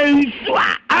me gira nsu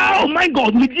oh my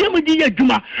god me di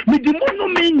adwuma me di mono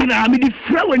me nyina me di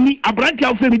fra wani abranti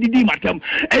afa me di matam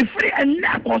efri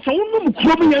enna ko so wonu mu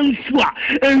kuro me nsu a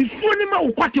nsu ni ma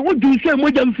wo kwate wo du nsu e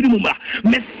moja mfiri mu ma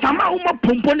me sama wo ma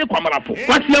pompo ne kwamarafo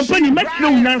kwate ampani me kire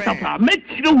unyansa pa me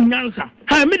kire unyansa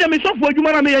ha me da me sofo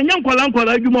adwuma na me nkwala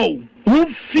adwuma o wo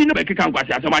fi no be keka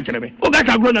nkwase asema kire me o ga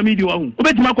ta gro na media wa hu o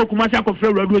betima akokuma se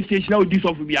akofre radio station na odi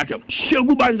sofo bi atem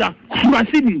shegu banza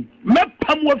kurasini me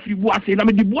pam wa firi buase na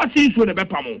me di buase so na be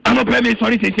pam ama pe me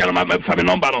sorry se sia na me fa me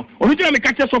number no o bi me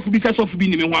kache sofo bi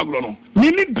ni me hu agro no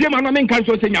me bia ma na me nka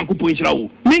so se nyankopon hira wo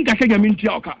me nka se nyame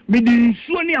ntia oka me di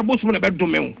suo ni aboso na be do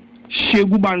me hu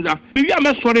shegu banza me wi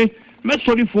am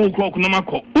sorry for o'clock no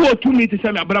mako o 2 minutes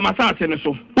se me abramasa ase ne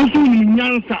so o so ni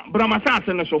nyansa abramasa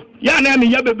ase ne so ya na me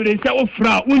ya bebere se o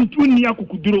fra unni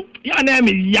akukuduro ya na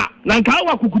me ya na nka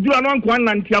wa akukuduro no anko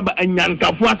anante aba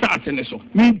anyansafo ase ne so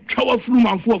me twa afuru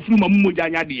ma moja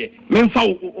anya de me mfa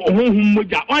ohonhum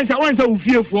moja onse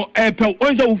ufiefo epe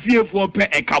onse ufiefo pe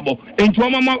ekabo enti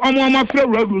oma fra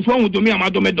radio so ondomi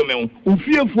amadome ho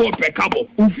ufiefo pe kabo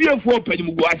ufiefo pe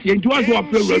mugo ase enti wa so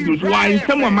fra radio so wa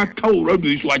nsem amaka o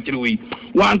radio so akire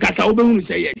one kasa obehunu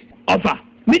say yes offer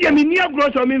media me nia gro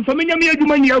so me famenya me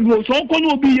adwuma nia gro so ko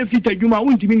no obi ye fita adwuma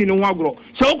untimi ni no agro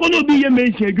so ko no obi ye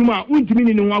mention adwuma untimi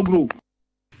ni no agro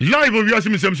live Ewiase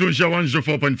Nsem so nhyia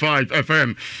 104.5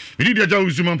 FM ini dia jawu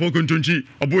zuma po kontonchi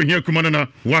obo hia kuma na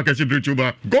waka se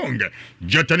bretuba gong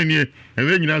jetani ni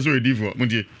ewe nyina so edifo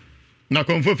mundie na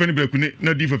konfo feni brekune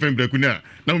na difo feni brekune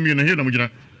na mu na he na mugina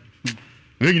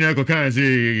ewe nyina ko kan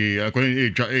se akon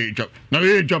etwa na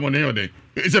we etwa mo ne ode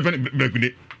ese feni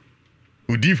brekune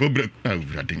udifo brek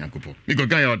radinga kopo mi ko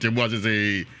kan ya otebo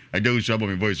ase ajawu so abo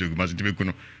mi voice oguma se tibe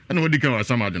kuno ana wodi kan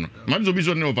asama de no man so bi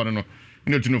so ne ofa no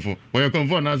no tunofo why you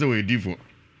confirm na say we difo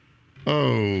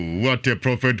oh what a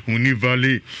prophet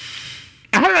Hunivali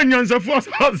I nyansa for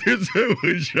say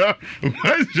we sha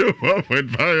why so for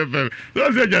FM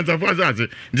so say nyansa for say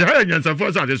je nyansa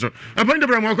for say so apan de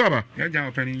bra mo akwa ya ja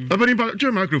opening pa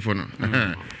try microphone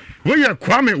we are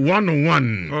Kwame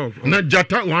 101 na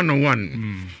Jata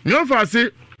 101 me ofa say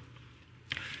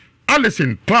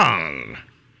Alison Paul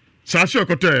sa sure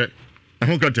kote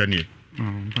ahun kata ni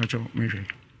pacho meje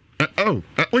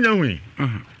onya hui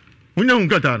onya hu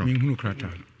kata no mi hunu krata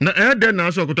na de na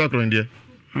so koto akro ndie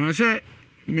say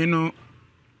me no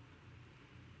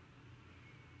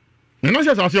na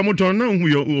se sa se mo ton na hu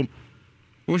yo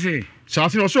Who say?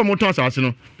 Sassy or so more toss us,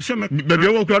 no. Some Baby, I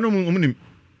walk around him.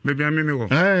 baby, I'm me.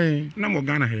 Hey, No more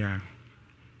Ghana here.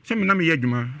 Some Nami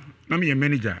Yajuma, Nami a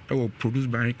manager, or produced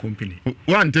by a company.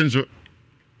 one tenso.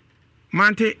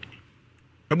 Mante,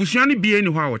 Abusiani be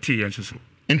anywhere or tea and so.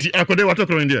 And I could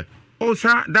water in there. Oh,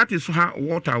 sir, that is how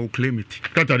water will claim it.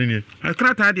 Catalina. I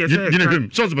can't idea. Him,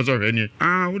 so was any.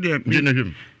 Ah, would there be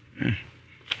Him.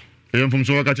 I am from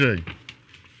Sowaka.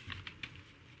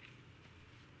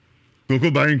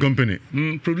 Cocoa buying company.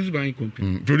 Produced by a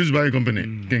company. Produced by a company.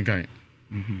 Kinkai.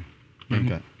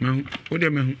 What do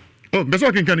you Oh, that's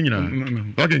what can you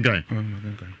know. Walking guy.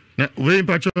 Now, way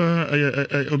patch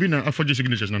Obina afford your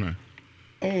signatures, Nana.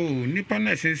 Oh,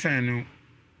 Nippon says I know.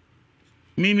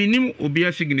 Mimi nim obi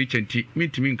a signature ti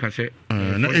meet me nkase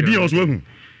na ebi also hu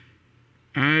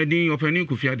ah din opani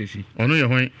ku fia desi ono ye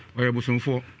hwan oye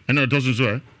bosomfo na to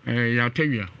so ya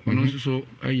tawia ono so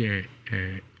aye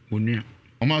onua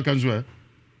o ma kan so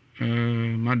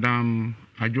madam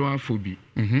ajoa fobi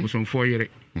bosomfo yere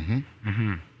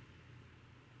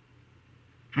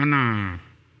ana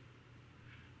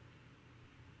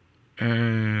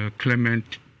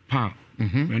Clement Pa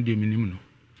when de minim no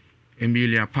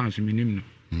Emilia Pans minim no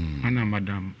ana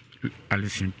madam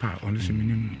Alison Pa ono so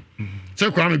minim no se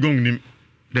kwa me gong nim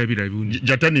David Abuni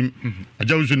jatanim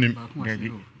ajawusu nim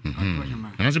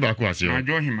ana se ba ko ase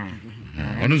ajo hima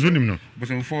ono so nim no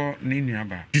bosomfo ni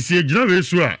nuaba ti se gina we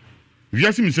so a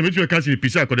wiase mi se metu ka se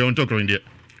pisa akode on tokro inde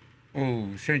oh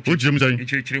senchi o chirem sai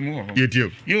chirem ho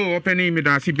yetio yo opening me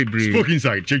da se bebre spoke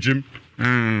inside chirem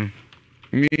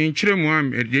mi chirem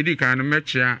am dedi ka no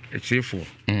mechia echefo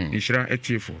Nhyira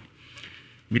echefo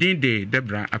midin de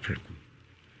Debra Apreku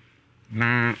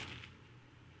na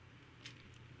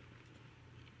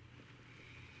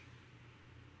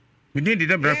midin de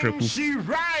Debra Apreku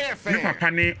mi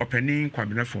papa ne opening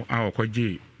kwabinafo a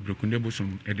okoje Brekunde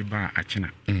bosom ediba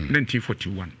achina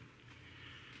 1941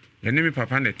 yene mi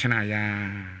papa ne tena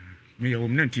ya mi yo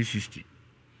 1960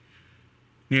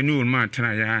 ne nu ma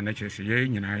tena ya na chese ye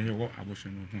nyina ye wo aboso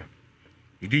no ho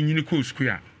idi nyini ko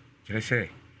square kire se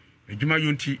adwuma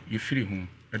yonti ye firi ho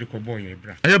ede ko boy ye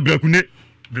bra aye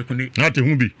Brekunde na te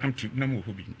hu bi amti na mo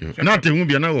ho bi na te hu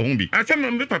bi na wo hu bi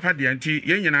asem mi papa de anti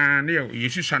ye nyina ne ye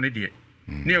susa ne de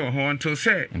ne wo ho until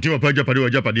say anti papa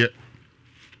japade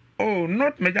oh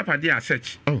not me japade as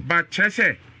such but kire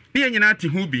se ne ye nyina te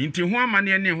hu bi nti ho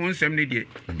amane ne ho nsem ne de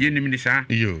ye nim ni sa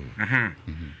yo aha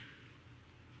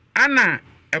ana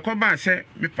ekoba se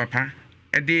mi papa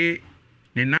ede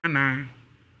ne nana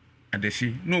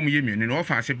adesi no mu ye mi ne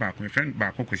ofa ase ba ko friend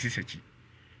ba ko kosi sachi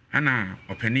ana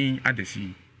opani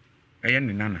adesi eye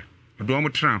ne nana odo mo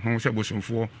tra ho se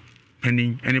bosomfo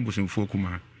panin ene bosomfo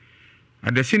kuma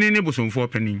adesi ne bosomfo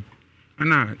panin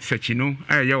ana sachi no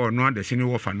aye ono adesi ne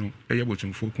wofa no eye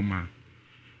bosomfo kuma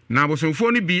na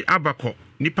bosomfo ni bi abako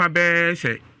nipa be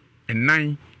se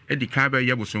enan edika ba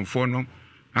ye bosomfo no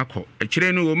akọ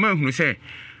ekire no wo mahunu se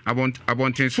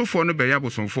abonten sofo no be ya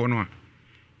bosomfo no a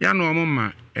ya no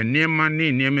omma enema ne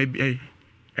enema bi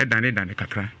edane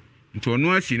kakra nti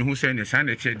ono asi ne ho se ne sa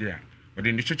na tie de a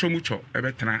ode ne chocho mucho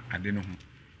ebetena ade no ho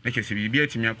na kese bibia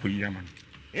timi akoyi ama no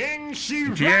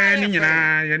Nhyira ni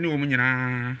nyina ya ne wo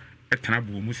nyina etena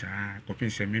bo mu sa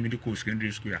kopinse me de ko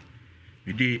secondary school a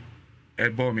me de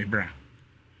ebo me bra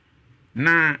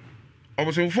na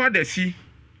obosomfo adasi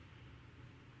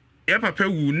ya papa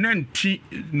wu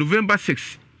November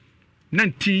 6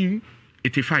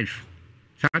 1985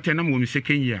 saate na mo mi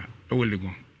second year e wo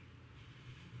Legon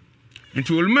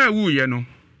nti olma wu ye no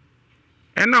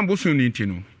ena mboso ni nti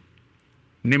no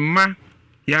ne ma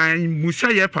ya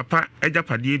musa ye papa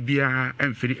ejapade bia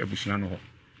emfiri abusuna no ho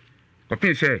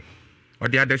kopin se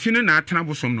ode adasi no na atena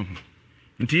bosom no ho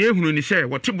nti ye hunu ni se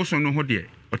wote bosom no ho de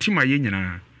otima ye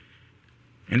nyina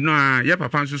eno a ye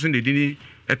papa nso so ne dini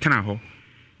etena ho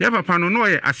ya papa no no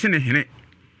ye asene hene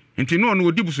nti no no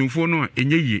odi busumfo no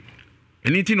enye yie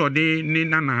eni nti no de ni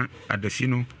nana adasi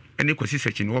no eni kwasi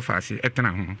sechi no wofa ase etena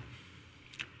ho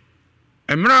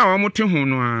emra a omote ho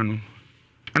no ano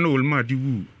ana olma di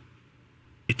wu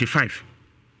 85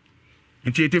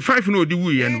 nti 85 no odi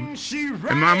wu ye no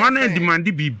mama na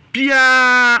demand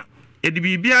bibia edi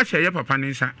bibia hye ye papa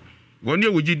nsa woni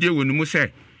ewogide woni mu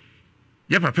se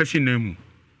ye papa si na mu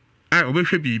ai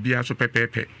obehwe bibia so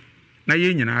pepepe na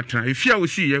ye nyina atra efia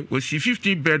osi ye osi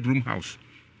 15 bedroom house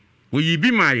oyi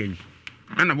bi ma ye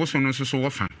ana boso no so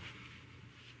wofa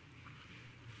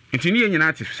enti ni ye nyina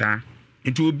atifsa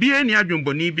enti obi ani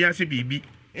adwombo ni bia se bibi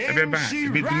ebeba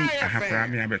ebedini ahafra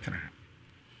me abetra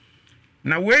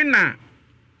na we na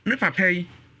me papa yi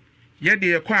ye de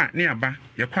ye kwa ne aba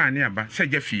se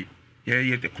jafie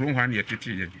ye de kro hwa ne ye tete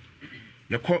ye de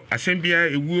yɛkɔ asɛm biara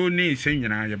ewuo ne nsɛm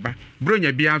nyinaa yɛba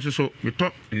bronya biara nso so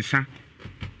metɔ nsa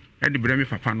ɛde brɛ me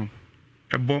papa no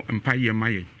ɛbɔ mpayɛ ma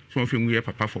yɛ so ɔfɛ ngu yɛ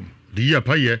papa fam di yɛ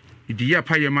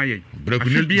apayɛ ma yɛ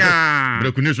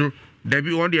brakune so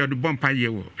dabi wɔde yɛde bɔ mpayɛ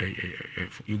wɔ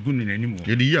yɛgu ne n'anim wɔ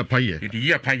yɛde yɛ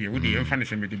apayɛ wode yɛmfa ne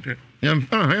sɛ mede brɛ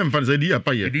yɛmfa ne sɛ yɛde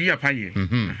yɛ apayɛ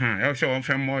ɛwɔ sɛ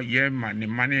wɔmfɛ mmɔ yɛ ma ne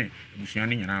ma ne abusua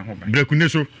no nyinaa ho ban brakune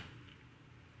so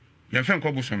yɛmfɛ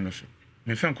nkɔ bosom no so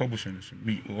memfɛ nkɔ bosom no so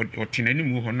ɔte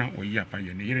n'anim wɔ hɔ na ɔyi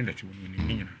apayɛ ne yere ndɛte wɔ no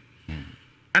ne nyinaa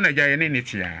ana gya yɛ ne ne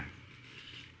tea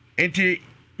enti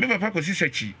me papa kɔsi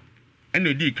sakyi ɛna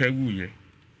ɔdi ka wuyɛ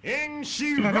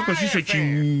me papa kɔsi sakyi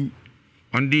wu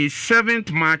on the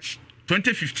 7th March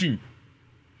 2015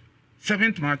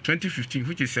 7th March 2015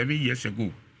 which is 7 years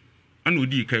ago ana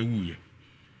ɔdi ka wuyɛ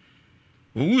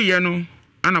owuyɛ no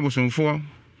ana bosomfoɔ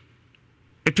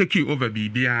take over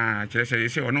bibia kyerɛ sɛ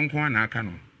yɛsɛ ɔno nko ana aka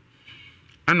no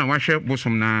ana wahwɛ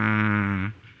bosom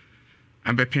na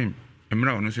abɛpem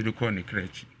mmra ɔno so de kɔ ne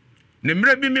krachi ne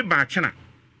mmra bi me ba kyena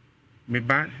me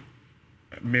ba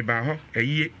hɔ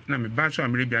ayie na me ba so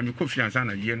amre bia me kɔ fiansa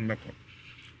na yie no mɛkɔ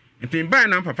nti ba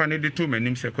na papa ne de to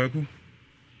manim sɛ kwaku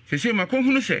sese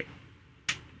makɔhunu sɛ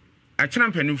akyena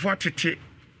mpanimfo atete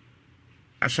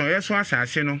asɔyɛ so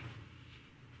asase no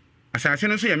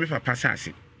so yɛ me papa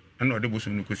asase ana ɔde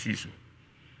bosom no kɔsi so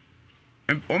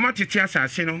ɔma tete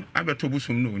asase no abɛtɔ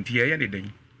bosom no nti yɛyɛ de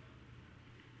dan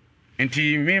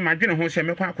nti me madwene ho sɛ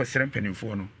mɛkɔ akɔsrɛ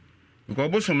mpanimfoɔ no because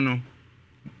bosom no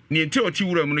ne nti ɔti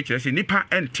wura mu no kyerɛ sɛ nipa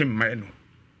ɛntem ma no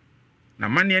na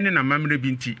manne ne na mamre bi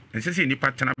nti ɛsɛ sɛ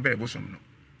nipa tena bɛɛ bosom no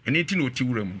ɛne nti na ɔti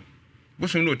wura mu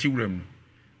bosom no ɔti wura mu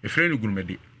ɛfrɛ no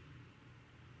gurumade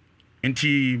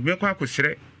nti mɛkɔ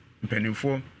akɔsrɛ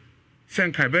mpanimfoɔ sɛ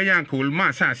nka bɛyɛ anka olma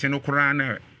asase no koraa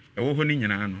na ɛwɔ hɔ ne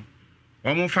nyinaa no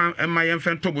ɔmo fa ɛma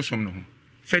yɛmfɛ ntɔ bosom no ho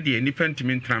sɛdeɛ nipa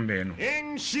ntimi ntena bɛɛ no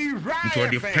nti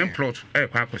ɔde 10 plot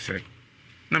ɛkɔ akɔsrɛ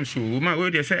nam so ma wo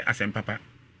deɛ sɛ asɛm papa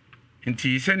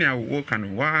nti sɛnea wo ka no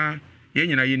wa yɛ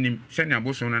nyina yɛnim sɛnea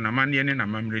bosom no na manneɛ ne na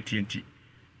mammerɛ tie nti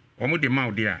ɔmo de ma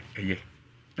wo de a ɛyɛ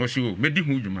ɔsi o mɛdi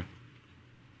ho dwuma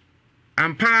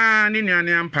ampa ne nuane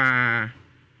ampa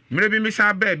mmerɛ bi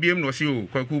misa baa biem na ɔsi o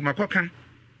kwaku makɔka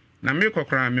na me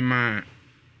kɔkora me ma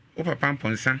wo papa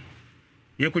mponsa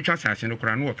yɛkɔtwa asase no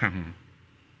koraa no wɔka ho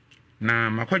na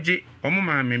makɔgye ɔmo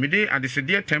ma me mede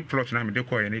adesedeɛ 10 plot na mede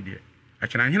kɔɔ yɛ ne deɛ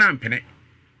akyena hena ampene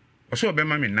ɔsɛ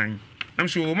ɔbɛma me nan nam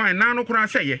so ɔma nan no koraa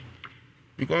sɛ yɛ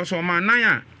because ɔma nan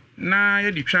a na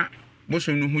yɛde twa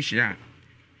bosom no ho hyia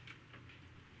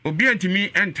obi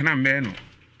antimi ɛntena mmɛɛ no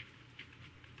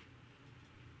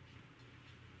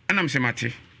anam sɛ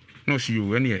mate na ɔsi yo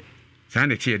ɛneɛ saa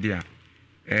ne teɛ deɛ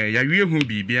a yɛawie ho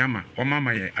biribia ma ɔma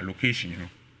ma yɛ allocation no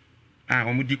a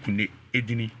ɔmo di kune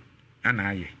edini ana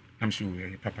ayɛ nam so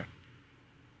yɛ papa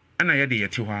ana yɛde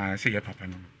yɛte hɔ a sɛ yɛ papa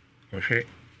no ɔhwɛ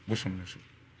bosom no so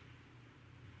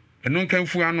ɛno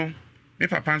nkamfua no me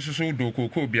papa nso so do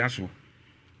kokoo bia so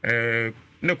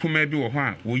na kuma bi wɔ hɔ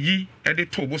a woyi ɛde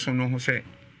to bosom no ho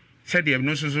sɛdeɛ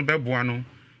no nso so bɛboa no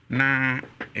na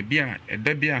ebia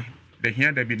ɛda bi a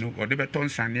dahia da bi no ɔde bɛtɔ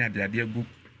nsane ade agu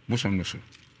bosom no so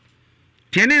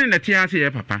tiene ne tia ase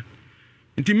yɛ papa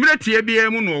nti mmerɛ tie bia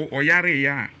mu no ɔyare yɛ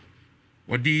a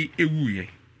ɔde ewuye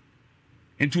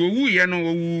nti owuye no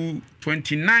owu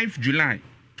 29th July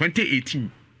 2018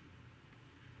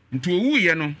 nti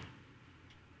owuye no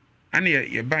ana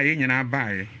yɛ ba yɛ nyina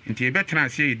ba yɛ nti yɛ bɛtena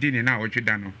ase yɛ di ne na ɔtwe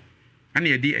da no ana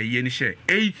yɛ di ɛyɛ ni hyɛ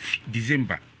 8th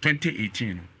December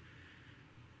 2018 no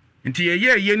nti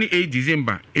yɛ yɛ ni 8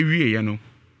 December ewie yɛ no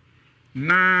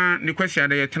na ne kwasi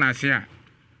ada yɛ tena ase a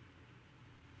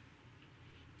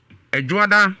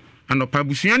adwoada anopa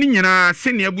busua ne nyina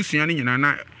sene abusua ne nyina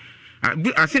na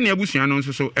asene abusua no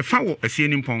nso so ɛfa wɔ asie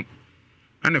ni mpɔn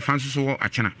ana fa nso so wɔ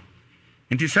akyena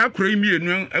nti saa kura yi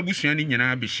mienu abusua ne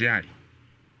nyina behyiae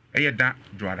ɛyɛ da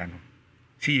dwoada no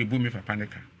si yebu me papa ne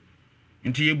ka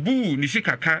nti yebu ni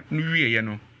sikaka no wieyɛ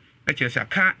no ɛkyerɛ sɛ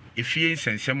aka efie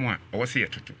nsensɛm a ɔwɔ sɛ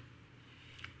yɛtoto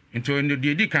nti ɔno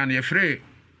de di kan yɛfrɛ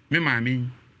me maame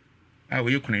a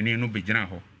ɔyɛ kunani no begyina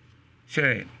hɔ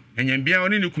sɛ enyambia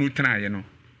ɔne ne kunu tenaayɛ no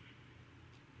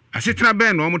asetena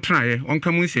bɛn na ɔmo tenaayɛ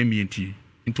ɔnka mu nsɛm mientie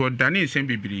nti ɔdane nsɛm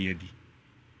bebree yɛdi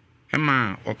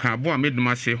ɛma ɔka abo a medum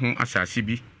ase ho asase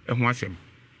bi ɛho asɛm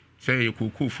sɛ yɛ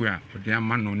kokofu a ɔde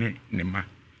ama no ne ne ma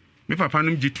me papa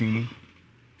no gye tum mu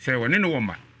sɛ ɔne ne wɔ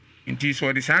ma nti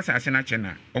sɛ ɔde saa asase na kyɛ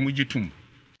na ɔmo gye tum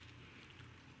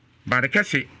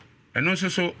barekɛse ɛno nso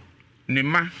so ne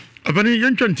ma Avani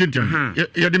yɛntwa ntintiam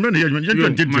yɛde mmerɛ na yɛntwa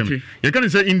ntintiam yɛka ne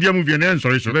sɛ India movie na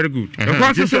ɛnsɔre so very good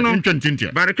ɛkɔ nso so no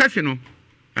barekɛse no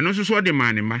ɛno nso so ɔde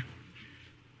maa ne ma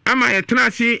ama yɛtena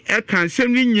ase ɛka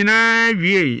nsɛm ni nyinaa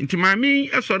wie nti maame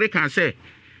ɛsɔre ka sɛ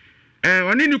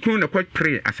ɔne ne kunu na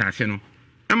kɔpere asase no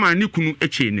ama ne kunu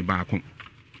ɛkyɛ ne baako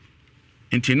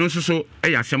nti no nso so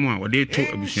ɛyɛ asɛm a wɔde to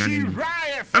abusua no nim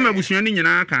ama abusua no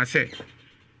nyinaa ka sɛ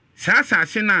saa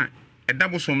asase na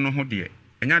ɛda bosom no ho deɛ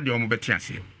ɛnya deɛ ɔmo bɛte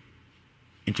ase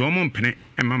nti ɔmo mpene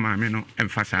ɛma maame no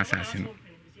ɛmfa saa asase no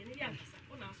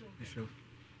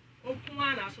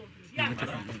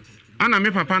ana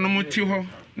me papa no mo ti hɔ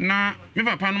na me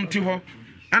papa no mo ti hɔ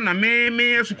ana me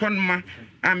esukɔ no ma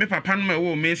a me papa no ma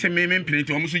wo me se me mpene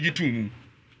ti ɔmo so gitu mu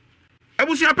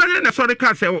abusua pɛle na sɔre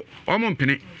ka sɛ ɔmo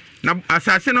mpene na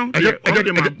asase no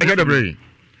ɛgadabre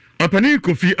ɔpani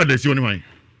kofi adasi woni man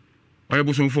ɔyɛ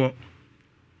bosomfo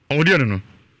ɔwodi ano no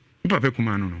me papa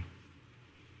kuma no no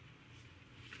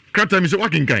krata mi se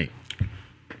wakinkan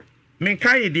men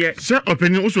kai de se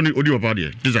ɔpani oso ni odi papa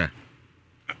de disa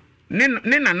ne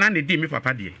nana ne di me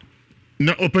papa de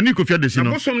na ɔpani kofi adasi no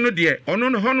na bosom no de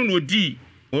ɔno no hono no odi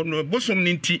ɔno bosom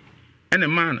ni nti ene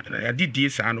man adidie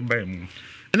saa no ba mu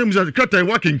ene musa krata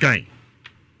wakinkan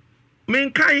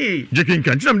men kai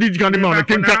jekinkan tinam di kan ma no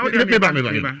kinkan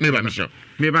meba misho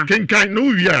meba kinkan no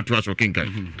wi ato aso kinkan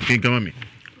kinkan mami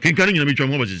kinkan nyina mi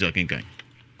twam ho ba sisi kinkan.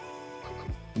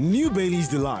 New Bailey's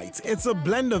Delight. It's a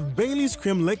blend of Bailey's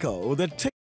cream liquor with a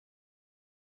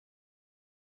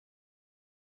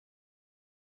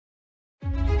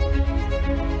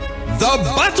The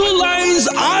battle lines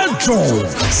are drawn.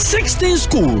 16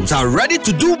 schools are ready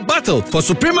to do battle for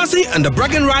supremacy and the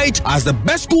bragging right as the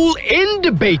best school in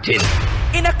debating.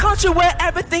 In a country where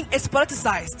everything is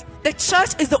politicized, the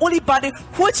church is the only body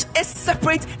which is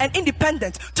separate and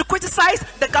independent to criticize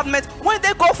the government when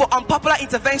they go for unpopular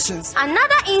interventions.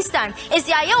 Another instance is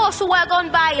the Ayawasu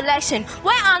Wagon by-election,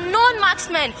 where unknown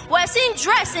marksmen were seen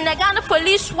dressed in the Ghana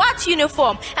police SWAT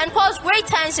uniform and caused great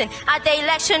tension at the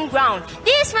election ground.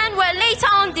 These men were later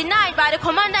on denied by the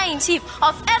commander-in-chief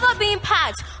of ever being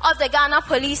part of the Ghana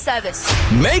police service.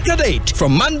 Make a date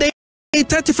from Monday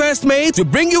 31st May to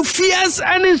bring you fierce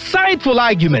and insightful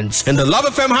arguments in the Love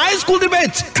FM High School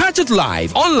Debate. Catch it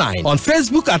live online on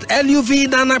Facebook at LUV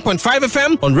 99.5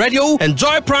 FM on radio and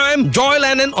Joy Prime, Joy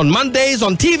Lennon on Mondays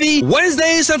on TV,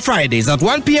 Wednesdays and Fridays at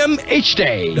 1 p.m. each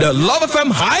day. The Love FM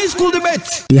High School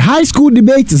Debate. The High School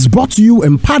Debate is brought to you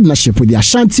in partnership with the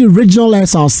Ashanti Regional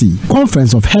SRC,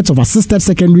 Conference of Heads of Assisted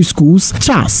Secondary Schools,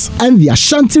 CHAS, and the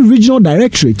Ashanti Regional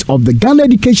Directorate of the Ghana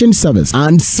Education Service,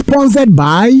 and sponsored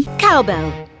by Cowbell,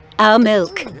 our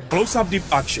milk. Close-up deep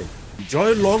action.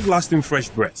 Enjoy long-lasting fresh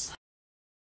breaths.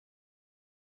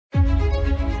 The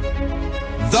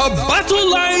battle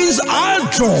lines are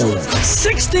drawn.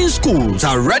 16 schools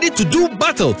are ready to do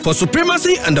battle for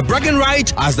supremacy and the bragging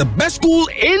right as the best school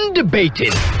in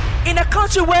debating. In a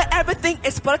country where everything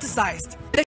is politicized,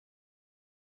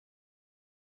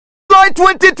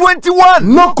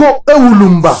 2021 Noko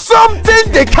Ewulumba.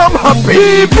 Something they come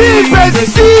happy.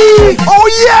 BBC. Oh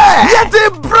yeah. Get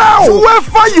it brown.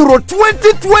 UEFA Euro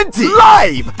 2020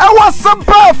 live. Our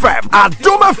Super FM,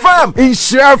 Adom FM,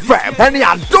 Nhyira FM, and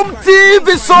Adom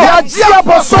TV so.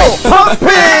 Yajia so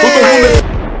pumping.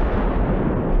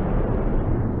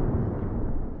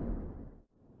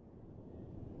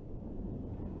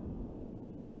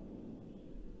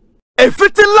 If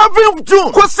it's 11th of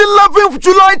June, what's 11th of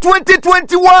July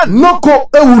 2021? Noko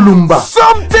Ewulumba.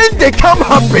 Something they come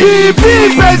happy.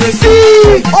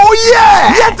 BBC. Oh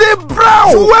yeah. Get it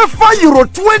brown. UEFA Euro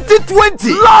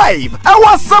 2020 live.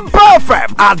 Our Super FM,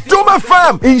 Adom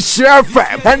FM, Nhyira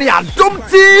FM, and Adom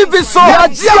TV so.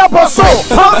 Yajia so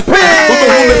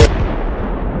pumping.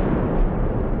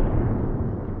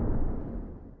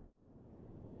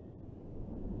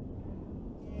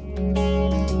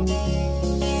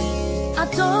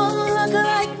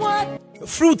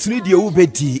 Fruits need your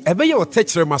ubedi, ebe your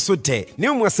teacher maso de. Ne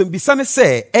mwasembisa ne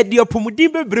se, edi opomudin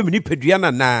bebre mni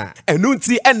peduana na.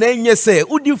 Enunti enenye se,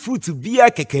 udi fruit biya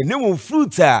keke ne mo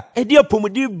fruita, edi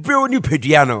opomudin bre ni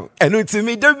peduano. Enunti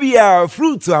mi debia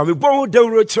fruita, mi bon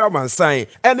deuro traman sign.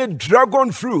 Ene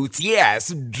dragon fruit,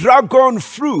 yes, dragon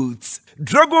fruit.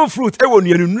 Dragon fruit ewo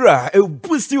nyanunura e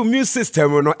boost your immune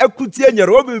system no ekutie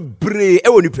nyare obebre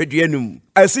ewo nipaduanum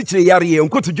asichire yare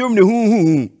enkoto dwom ne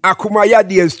hu akoma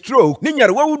yade stroke ne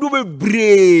nyare wawudu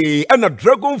bebre na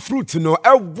dragon fruit no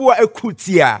eboa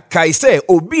ekutia kai se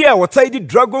obi a wotai di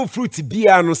dragon fruit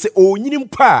bia no se onyinim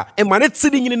pa e mane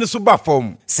tsidi nyine ne so ba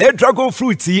fom se dragon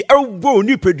fruit ebo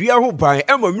nipadua ho ban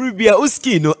emamiri bia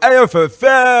oski no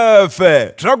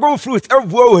ayefefefe dragon fruit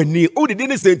eboa wani odide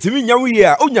ne sentimi nyawo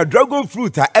a onya dragon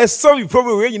fruit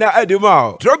problem we nyina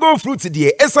adema dragon fruit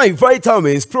de esai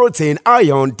vitamins protein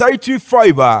iron dietary fiber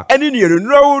fiber ɛne ne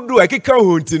nnuro do ɛkeka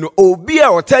ho nti no obi a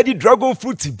ɔtadi dragon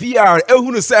fruit BR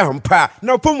ehunu sɛ hampa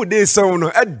na pomuden sɛn no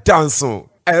ɛdanso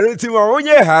Everything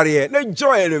onye hare na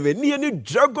joy me ni any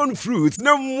dragon fruit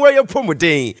na moye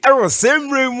pomuden. Ewo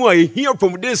same way mo ehia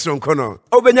pomuden sonko no.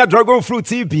 Obenya dragon fruit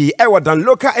TB ewo dan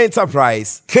local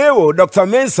enterprise. KO Dr.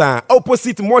 Mensa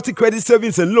opposite multi credit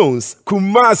savings and loans.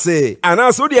 Kumase.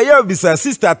 Anaso de ya bisa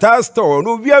sister tar store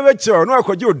no bia wecho no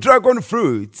akoje dragon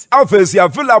fruit. Offers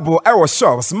available ewo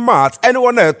shop smart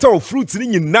anyone na top fruit ni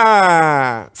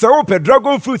nyina. So open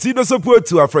dragon fruit you no support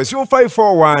to a fresh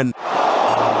 541.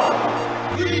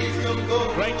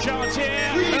 Great chance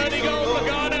here. Early goal for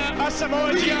Ghana.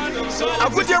 Asamoah Gyan.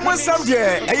 Agudia Nsem de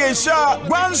Ayesha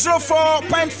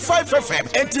 104.5 FM.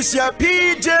 Entisia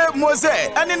PJ Mose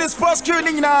and in the sports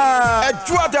queuing na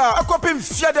Edwada akopim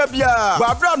fiada bia.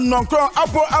 Babra nonkron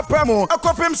abo apramo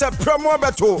akopim se promo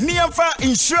beto. Niamfa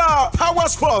Nshyira Power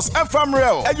Sports and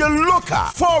Famrel. And your local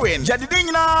foreign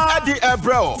jadidina adi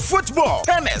ebro. Football,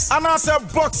 tennis, anasa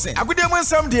boxing. Agudia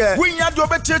Nsem de winya do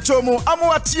betecho mu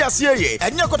amo ati aseye.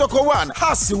 Enya kotoko 1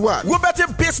 hasi 1. Wo beti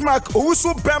Bismarck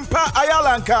Owusu Bempa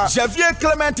Ayalanka. Javier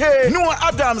Clemente, Noah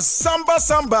Adams, Samba,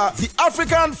 the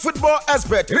African football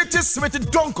expert, Richard Smith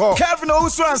Donko, Kevin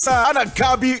Owusu-Ansah, and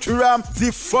Gabi Ram,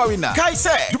 the foreigner.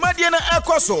 Kaise, Dumadiana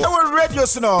Ekoso, our radio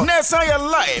sino, Nesaya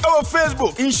Live, our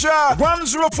Facebook, Nshyira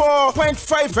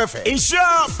 104.5 FM,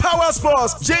 Nshyira Power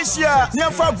Sports, JCA,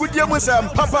 Nyamfa Gudia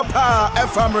Nsem, Papa, and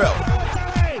Famrel.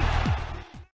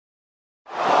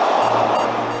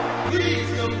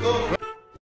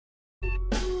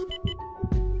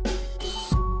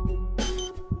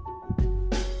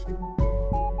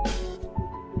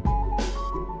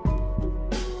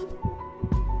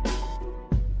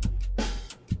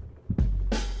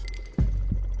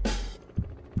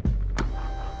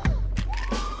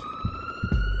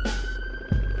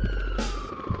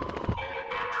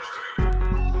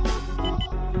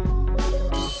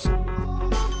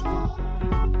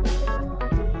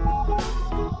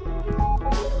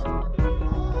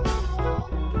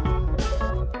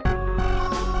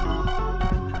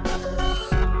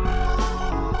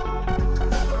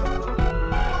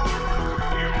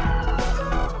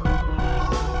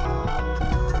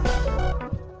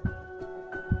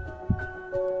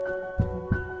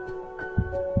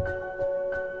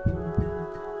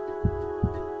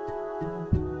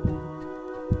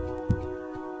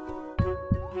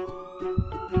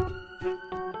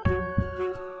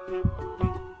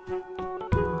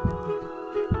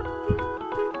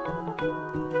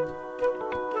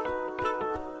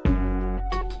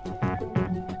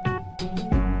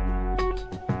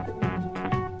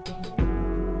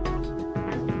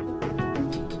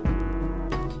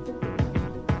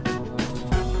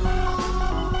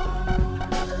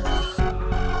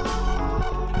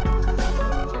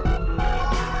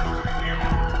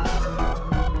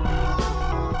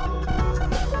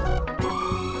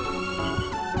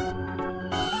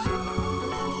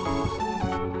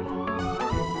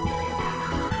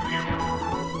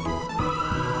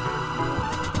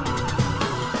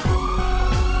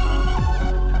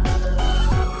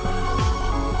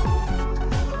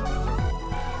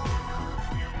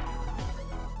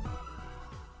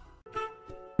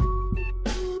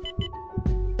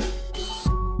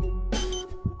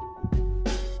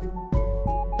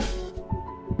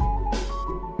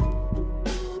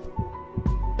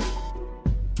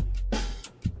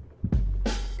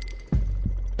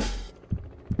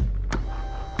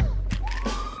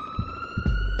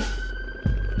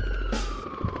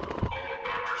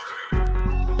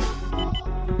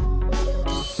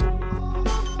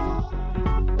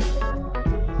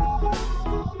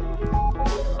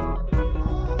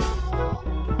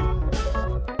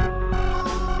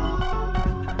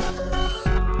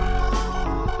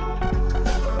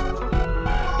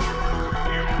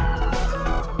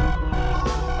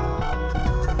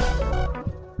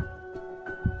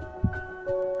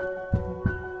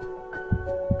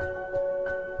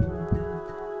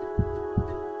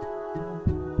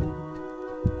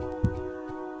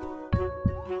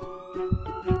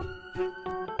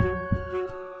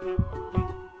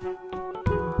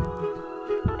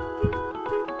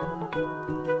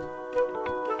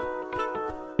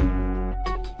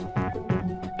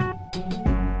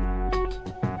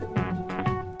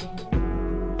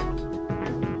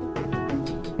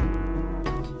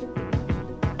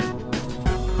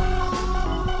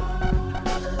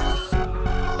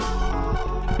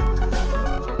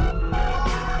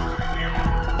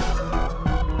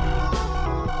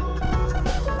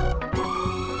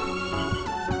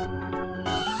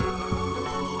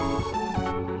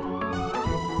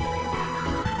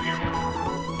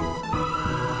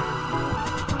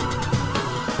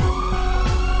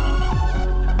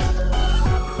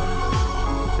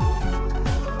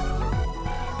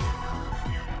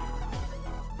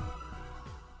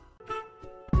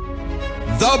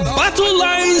 The battle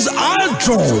lines are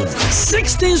drawn.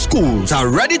 16 schools are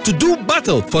ready to do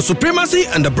battle for supremacy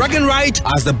and the bragging right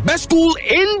as the best school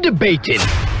in debating.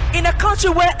 In a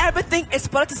country where everything is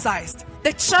politicized,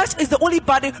 the church is the only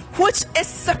body which is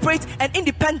separate and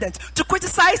independent to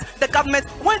criticize the government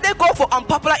when they go for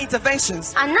unpopular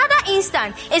interventions. Another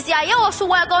instance is the Ewiase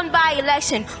wagon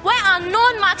by-election, where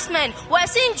unknown marksmen were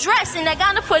seen dressed in the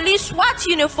Ghana police SWAT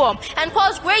uniform and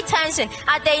caused great tension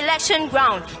at the election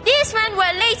ground. These men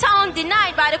were later on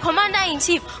denied by the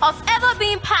commander-in-chief of ever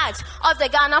being part of the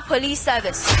Ghana police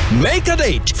service. Make a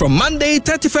date from Monday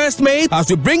 31st May as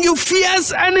we bring you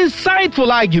fierce and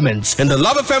insightful arguments in the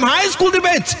Love FM High School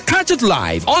debate. Catch it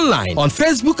live online on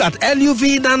Facebook at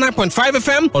LUV 99.5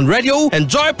 FM on radio, and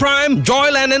Joy Prime,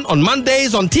 Joy Learning on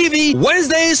Mondays on TV,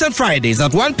 Wednesdays and Fridays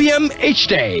at 1 p.m. each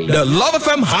day. The Love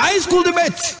FM High School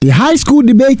debate. The High School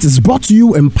debate is brought to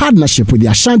you in partnership with the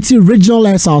Ashanti Regional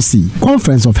SRC,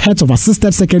 Conference of Heads of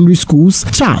Assisted Secondary Schools,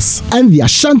 CHAS, and the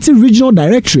Ashanti Regional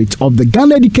Directorate of the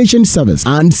Ghana Education Service,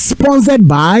 and sponsored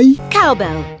by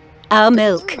Cowbell, our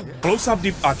milk. Close-up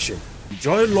deep action.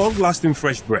 Enjoy long-lasting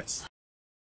fresh breaths.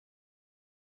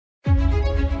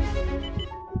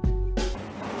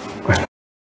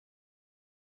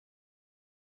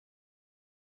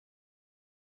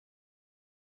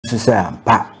 Sisa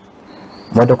pa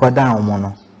modo ko down mo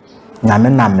no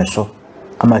nyame na me so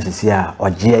ama sisi a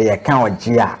oje ye kan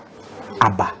oje a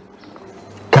aba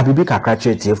ka bibi kakra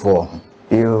chete for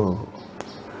yo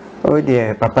oh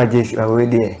dear papa Jesus oh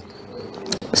dear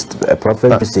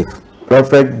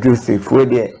prophet Joseph oh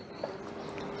dear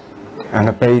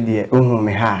ana pay dear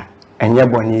me ha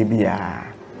enye boni bia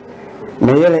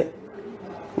me yele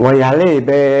wo yale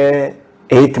be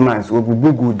 8 months wo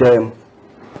bubugu dem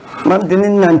man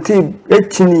dinin nanti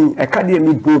etini ekade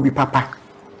mi bobi papa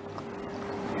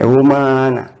e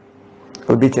woman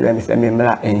obi tele mi se mi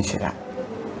mla Nhyira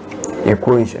e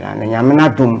ko Nhyira na nyamena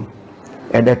dum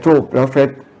e de to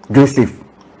prophet Joseph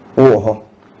o ho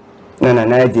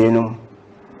na je no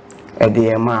e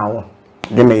de ma wo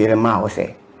de me yere ma wo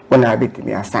se wona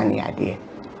bitimi asane ade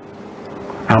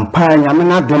ampa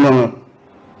nyamena dum no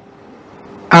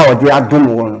a odi adum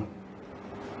wo no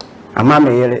ama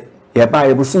me yere ya ba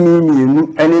ye busumi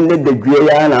mienu ene ne dadwie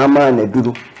ya na ama na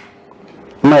duru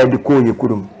ma ye de ko ye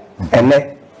kurum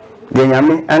ene de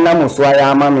nyame anam so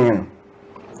ya ama me no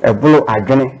ebulu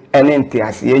adwene ene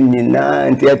ntiase nyina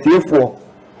ntiatiefo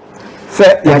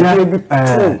se ya ne bi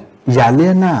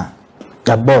yale na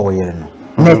ya bo ye no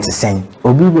net sen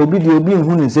obi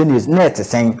hu ne se net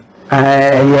sen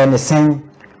eye ne sen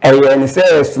eye ne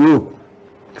se slow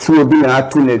so obi na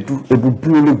atu na du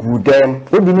ebubu ne gudem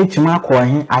obi ne chima akọ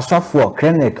hin asofo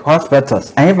clinic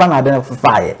hospitals and even adena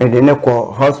fire e de ne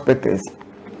ko hospitals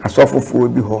asofo fu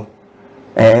obi ho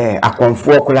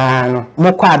akonfo kula no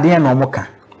mo kwa ade na mo ka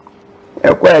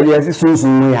e kwa ye si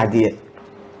sunsun ya de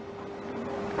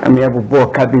ami abubo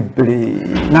ka bebre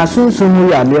na sunsun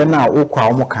ya le na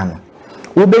okwa mo ka no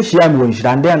wo be hia no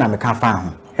Nhyira nde na me ka fa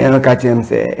ho e no ka chem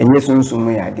se enye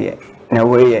sunsun ya de na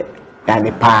we ye ya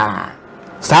ne pa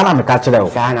sana me catch them.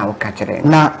 Sana we catch them.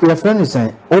 Now your friend is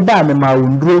saying, "Oba me ma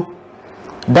undro."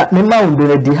 That me ma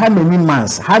undro di how many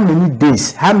months, how many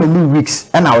days, how many weeks,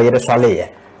 and our yere swale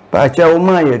ye. But cha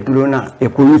uma ye duro na e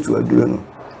ko yusu aduro no.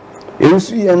 E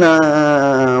yusu ye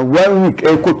na 1 week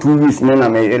e ko 2 weeks na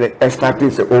me start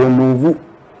say o move.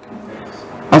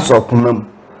 Aso pumam.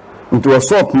 Nto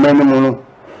so pumam no no.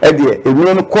 E de e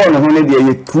no call no ho ne de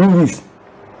ye 2 weeks.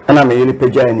 Ana me yele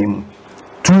peja animu.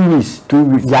 2 weeks.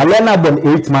 Yale na bon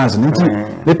 8 months. Nti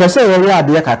the person we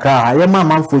ade kakra, aye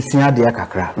mama fosua ade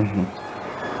kakra.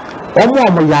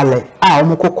 Omo yale a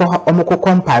omo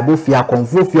kokko mpa bo fia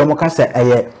konfo fia omo ka se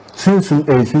eye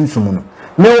sunsun no.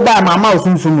 Me oba mama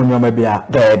sunsun no ma bia.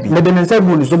 Me de nse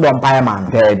bu ni so bo mpa ma no.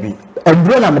 Dabi.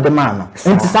 Endro na me de ma no.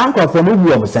 Nti sanko for me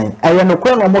bi omo sen. Eye no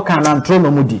kro no omo ka na ntro no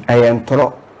mudi. Eye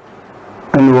ntro.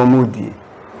 Ani wo mudi.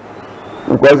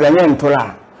 Because anye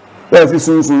ntora. Yes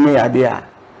sunsun me ade a.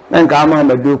 Nanka ama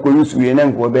mado ko yusuye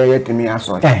nanko be yetimi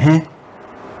aso.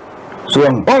 So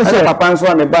on say papa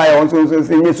nso me buy on so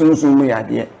nye sunsun mu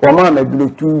yade. O ma mado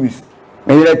 2 weeks.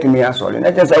 Me yetimi aso le.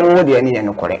 Na chese wo de ne ye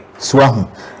no kore. So ahu.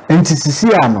 Enti sisi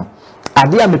ano.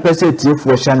 Ade a me pese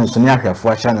tiefo hya no so ne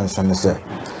ahwefo hya no so ne se.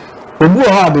 Obi o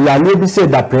ha de yale bi say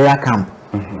da prayer camp.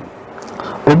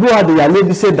 Obi o ha de yale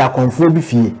bi say da konfo bi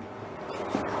fie.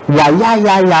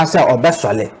 Ya say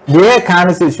obesole de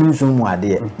kan say sunsun mu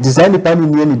ade design pa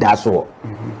ni da so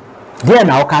de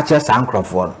na o ka che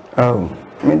sankrofo oh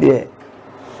me de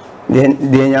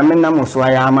nyame na mo so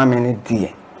ya ama me ne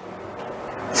die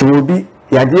so obi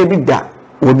ya de bi da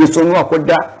obi so no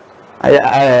akoda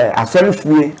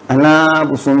asɔrefie anaa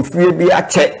busomfie bi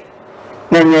akyɛ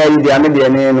na nyɛ yi de ame de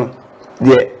ne no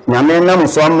de nyame nam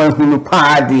so ama hunu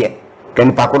paa de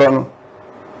kanipa koro no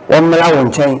wɔmmela wo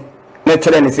nkyɛn na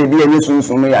kyerɛ ne sɛ bi enye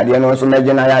sunsun no yade no so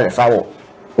megye na yare fa wo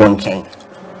nkyɛn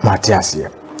Matiasie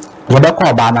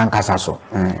wobɛkɔ ɔbaa na nkasa so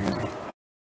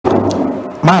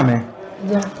maame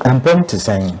empem te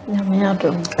sɛn nyame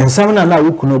adom nsɛm na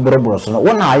wukunu boroboro so no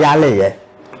wona ayale ye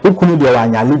wukunu de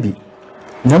wanyale bi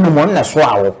na mmom na so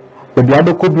awo obi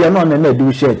adekɔ bia na ɔna na de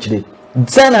wo hye akyire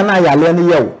sɛn na ayale no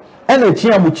yewo ɛna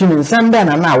tia mu chi nsɛm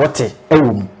bɛ na wote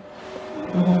ɛwɔ mu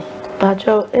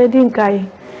pacho edinkai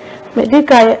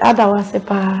medikai adawase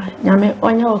pa nyame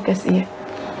onya okesiye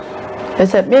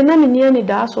ese me na me ni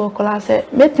da so kola se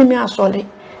metimi asole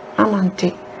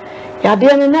amante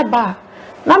yade ne ne ba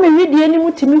na me widie ni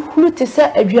mutimi hulu te se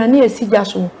aduane asigya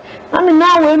so na me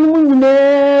na we nu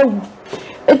nyina wu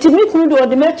etimi kunu de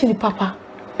ode machini papa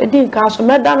edinka so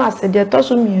meda na se de to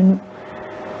so mienu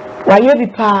waye bi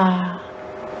pa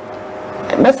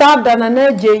mesa adana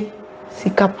na je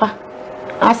sikapa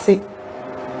ase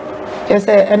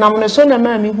kese enam ne so na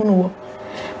ma mi hunu wo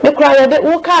me kura ye de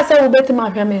wo ka se wo betima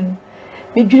ahwame no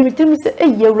me dwiri mitim se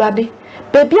eye awrade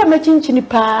bebi a machinchini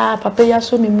pa papa ya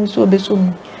so mi muso obeso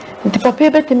mu nti papa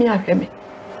betimi ahweme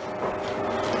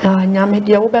nyame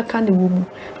de wo be ka ne wo mu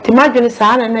ti madwene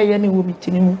saa na na ye ne wo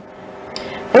mitini mu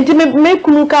nti me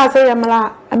kunu ka se ye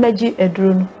mala amaji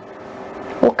eduro no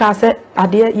wo ka se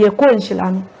ade ye ko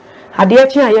nhyila no ade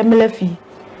chi a ye mela fi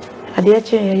ade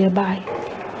chi ye bai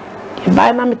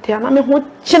bai na mete na me ho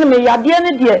chine me yade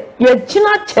ne de ye china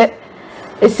che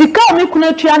esika me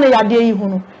kuna tua na yade yi hu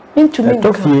no ntumi nka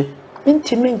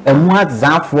ntumi nka emu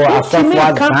azafo asofo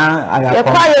azan ya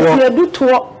kwa ye fi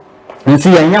eduto nti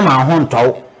ye nyama ho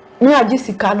ntɔw ni agi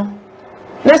sika no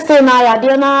next na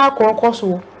yade na akɔkɔ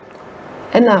so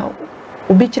ɛna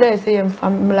obi kyerɛ sɛ ye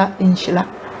mfamla nhyila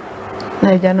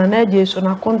na jana na je so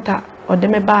na konta ode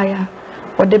me baaya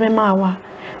ode me mawa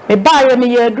me baaya me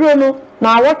ye aduro no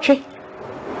na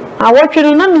awotwe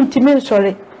no na ntimi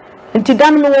nsɔre nti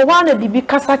dan me wo wana bibi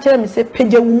kasa kyerɛ me sɛ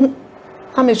pagya wumu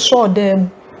na me so dem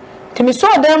ti me so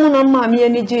dem no ma me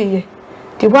ani gye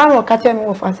ti wana o ka kyerɛ me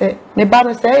wo fa sɛ me ba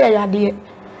no sɛ yɛ yade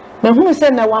me hunu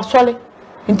sɛ na wasɔle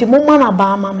nti mo ma na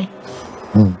ba ma me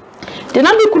ti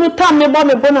na me kunu tam me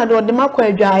bo na de ode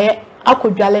makɔ adwae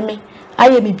akɔdwale me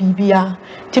aye me bibia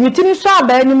ti mitimi so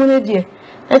aba ani mu ne de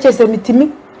e kyerɛ sɛ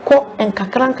mitimi kɔ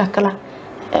nkakra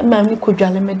ma me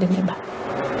kɔdwale me de me ba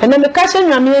ena me ka hye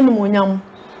nwame ani mo nyam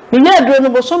me nya aduro no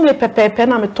bo so me pepepe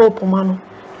na me top ma no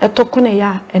etokune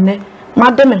ya ene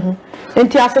made me ho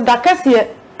enti aseda kase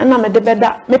na me de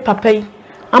beda me papa yi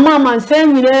ama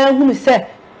nsan nyina hunu se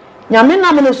nyame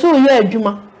na me no so ye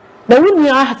adwuma na wuni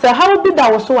a se hawo bi da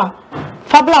wo so a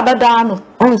fabla beda no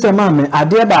on se ma me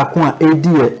ade ba ko a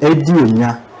edi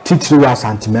onya titiri wa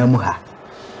santima mu ha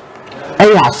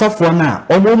eya asofo na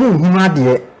omomu hunu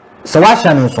ade se wa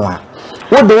hya no so a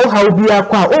wo de wo hawo bi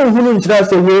akwa o hunu nkyira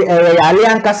se we yale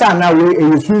ankasa na we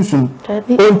esunsun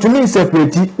ontumi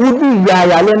separate udu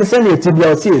yale ne se na etibia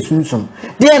o se esunsun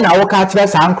de na wo ka kyerɛ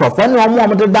sa ankrofo ne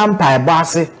omo de dampa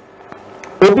ase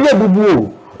obi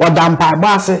ebubu o dampa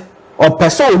ase o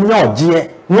pese o nya ogye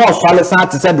no osole san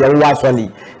te se de wo asole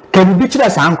kan bi kyerɛ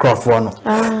sa ankrofo no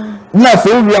na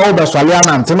fe wi a wo be sole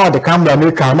anante na o de camera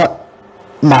maker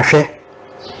ma hwɛ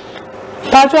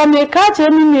Patro me ka che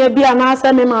mi me bia na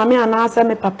ase me maame ana ase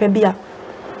me papa bia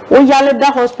wo yale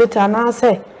da hospital na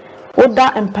ase wo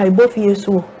da empaibo fie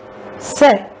so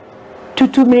se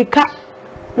tutu me ka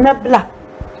na bla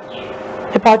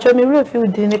e patro me refi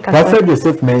udi ne ka Prophet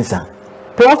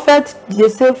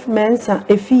Joseph Mensa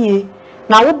efie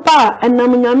na wo ba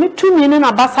enam nyame tumi ne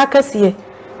na basa kase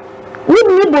wo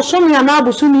ni bosomi ana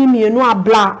bosomi mienu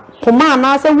abla poma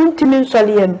na ase wuntimi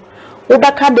nsole no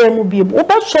obaka dem biem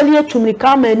obasole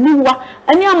atumrika ma niwa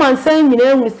ani amansan nyina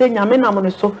ehu se nyame nam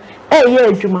ne so eye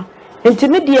adwuma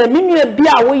ntimi de menua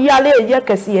bia wo yale eye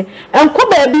kase enko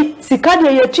ba bi sika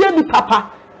de ye tua bi papa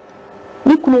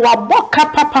nikunu wa boka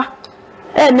papa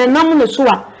nenam ne so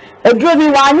a aduro bi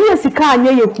wa anye sika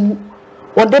anye yehu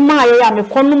wode ma ye ya me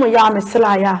konnom ya me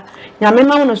sela ya nyame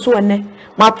nam ne so ene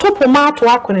ma topo ma to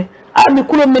akone a me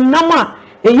kulo me nam a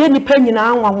eye nipa nyina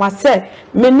anwanwa se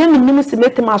menne nim se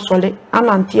metima asole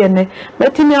anante ene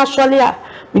metimi asole a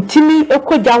metimi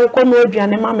ekogya hokɔ no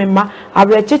aduane ma memma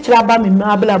awe kyekira ba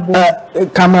memma ablabo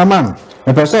cameraman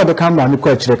me person de camera ni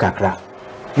kɔ akyire kakra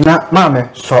na maame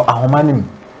so ahoma nim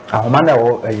ahoma na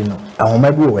wo ayi no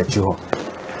ahoma bi wo akyi hɔ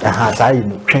aha saa yi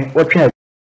no twen wo twen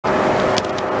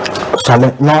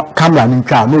sale na camera ni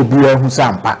twa na obi ehu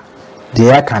sampa de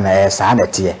ya kana saa na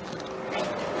tie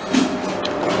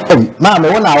Hey, mama,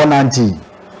 when I want auntie.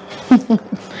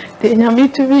 Me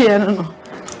to be, no.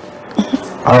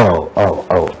 Oh.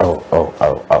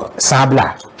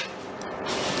 Sabla.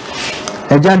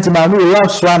 A gentleman who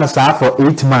loves Swan for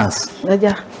 8 months.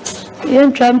 Yeah, you're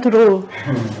trying to do.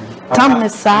 Come,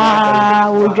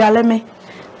 sir, would you let me?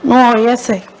 No, yes,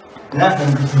 sir.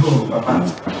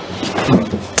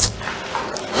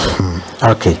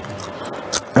 Okay.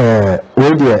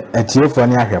 Wait there at your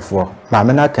phone here for.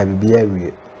 Mamma can be a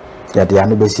real. That the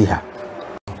other see her.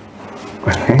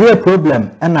 Dear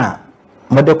problem, Anna,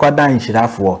 Mother Quadan should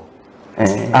have for.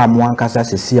 I'm one casa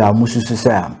to see our Musu say,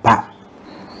 pa.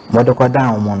 Mother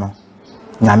Quadan mono.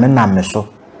 Namena meso.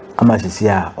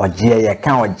 Amasia or Gia,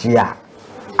 can or Gia.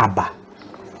 Abba.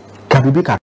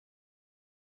 Kabibika.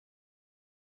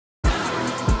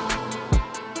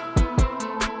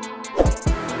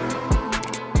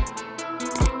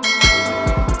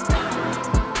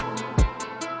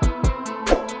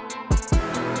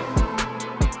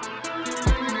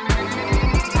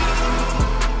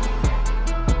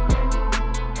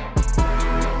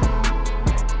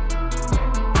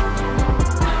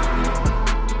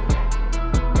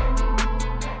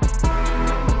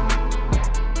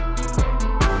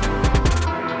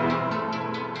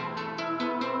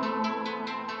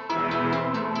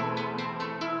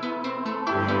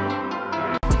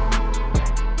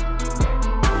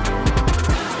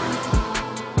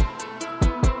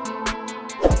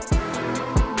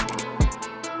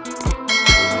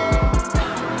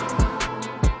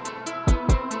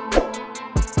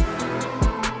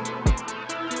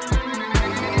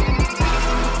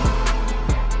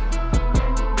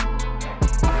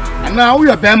 Now we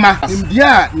are Bema,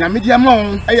 India, Namidia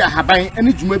Mon, Aya Habai,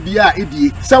 any Jumabia,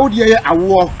 Idi, Saudi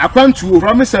Awa, a country,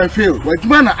 promise and fail, where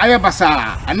Jumana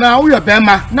Ayabasa, and now we are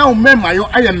Bema, now Memayo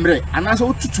Ayambre, and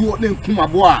also to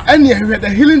Kumaboa, and you the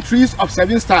healing trees of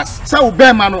 7 stars. So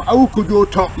Bemano, I could go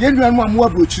talk, Yenduan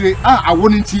Wabuchi, I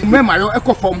wouldn't see Memayo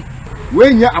Ecoform.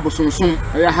 When you are so soon,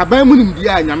 I have been in the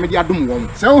eye, Namidia Dumwom.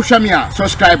 So Shamia,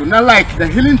 subscribe, not like the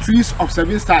healing trees of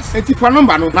 7 stars. 84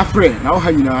 number, not friend, now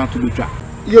hanging out to be trapped.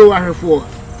 You are for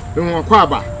the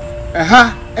Mwakaba.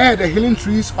 The healing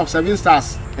trees of 7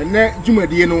 stars, and then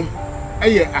Jumadiano.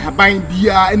 I have buying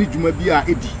beer, any Jumabia,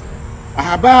 Eddie. I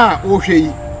have bar,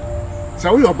 okay.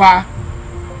 So your bar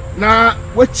now,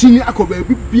 what I could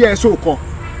be beer so called.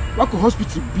 What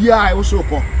hospital beer I also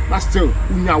call, but still,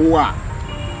 Unyawa.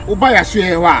 Obaya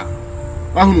Swewa.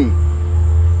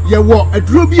 Bahunu. Ye walk a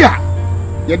drubia.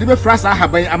 Ye did fast I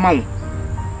have by amount.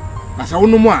 As I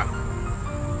no more.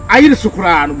 I the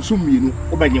sukra no suminu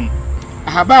obanyam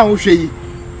ahaba wo hwe yi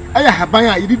aya haban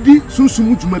a yidi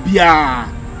sunsumu djuma bia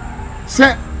se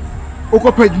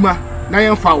okopadjuma na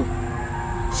yemfa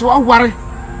so aware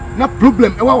na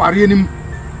problem e wa ware anim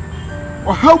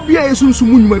o haw bia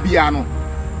yesunsumu djuma bia no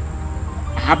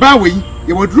ahaba we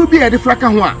ye waduro bia de fraka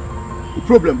ho a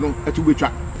problem no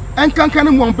atubetwa enkankan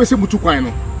mu ampese butu kwan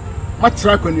no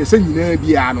matra kwan ye sanyina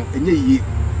bia no enye yiye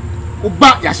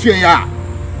oba yasue ya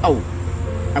aw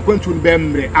akwantu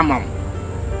bemre amam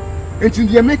enti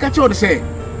de make a choice say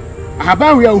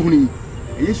ahaba we ahuni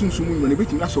yesunsumu no ne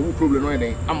betimi aso wo problem no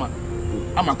den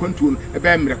ama kwantu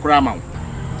bemre kora amam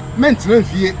mentena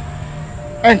fie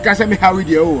enka se me hawe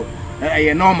de o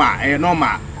eye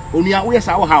normal onua wo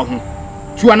yesa wo ha ho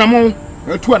tuanamon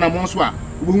so a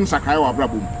wo hu sakai wa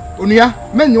brabom onua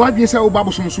menye wadwen se wo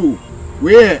babosom so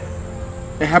we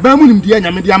ahaba mu nim de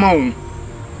anyame de ama wo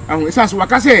ahu esa so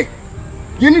waka se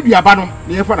yeni duaba no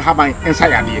ne yefa na haban ensa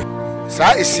yade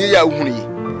saa esie ya uhuni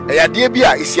yade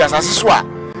bia esi asase so a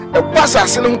ebasa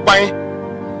ase ne ho pan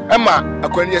ema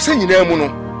akwani yese nyina mu no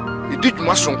edi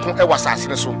dwuma sonko e wasase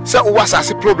ne so se o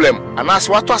wasase problem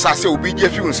anase wato asase obi gye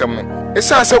fi unsem no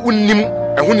esa se unnim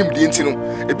ehonim de enti no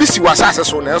ebisi wasase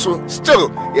so na so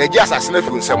still ye gye asase na fi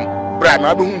unsem bra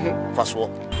na do hu faso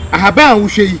ahaba wo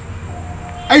hwe yi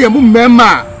ayemu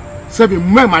mmema se bi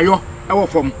mmema yo e wo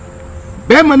fom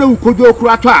Bema na ukodo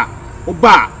kurato a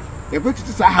oba e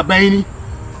betiti sa haban ni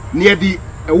ne yedi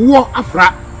ewo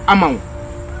afra amawo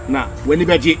na wani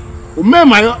beje o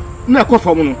mema yo na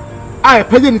ekofom no a e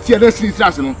page ni tie na street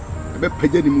stars no e be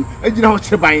page ni mu agina ho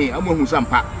cheban amohu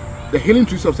sampa the healing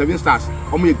trees of 7 stars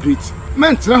omo ye great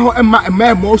mentra ho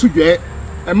ema mo so dwe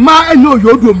ema enyo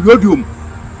yodum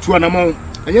tuanamon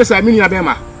enye sa mini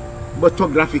abema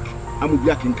photographic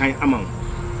amubia kinkan amawo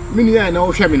mini ya na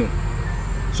wo hwe mi no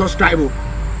subscribe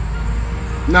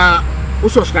na o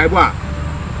subscribe a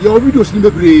your videos ni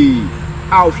bebre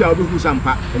a o hwa obehu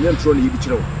sampa enye ntro na yibi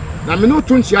kirewo na me no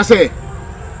to nchia se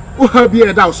o ha bi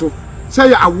e daw so se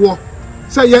ya awo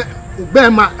se ye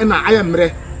obema na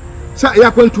ayemre se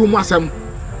ya kwantu mu asem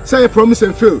se ya promise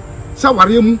and fail sa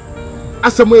ware mu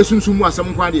asɛm esunsun mu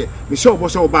asɛm kwa de me hyɛ obo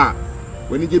sɛ oba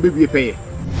wani gye bewie pɛyɛ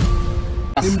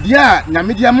nimdia na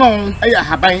media ma on ɛyɛ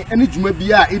haban ɛne dwuma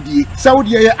bia edie sɛ wo de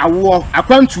yɛ awo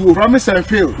akwantuo promise and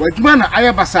fail wadwuma na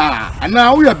ayɛ basa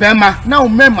ana wo yɛ bɛma na wo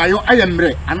mɛma yo ayɛ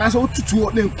mrɛ ana sɛ wo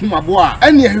tutuo na nkum abo a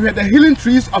ɛne ɛhwɛ the healing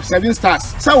trees of 7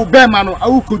 stars sɛ wo bɛma no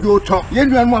awu kodwo tɔ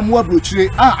yɛnua no amoa brochire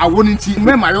a awo no nti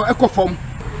mɛma yo ɛkɔfam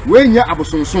we nya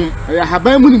abosonsom ɛyɛ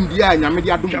haban mu nimdia nyame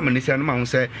de adom twamane sɛ no ma ho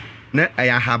sɛ na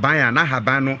ɛyɛ haban a na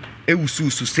haban no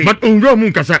ewususu se but onwura mu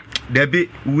nkasa dabe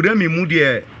wura me mu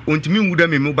de ontimi wura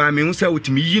me mu ba me hu sɛ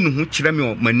otimi yi no ho kyerɛ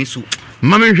me mani so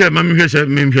mame hwɛ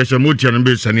sɛ motia no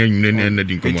be sane anwune ne na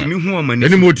di nkomo otimi hu mani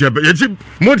ɛne motia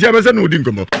be sɛ no di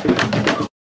nkomo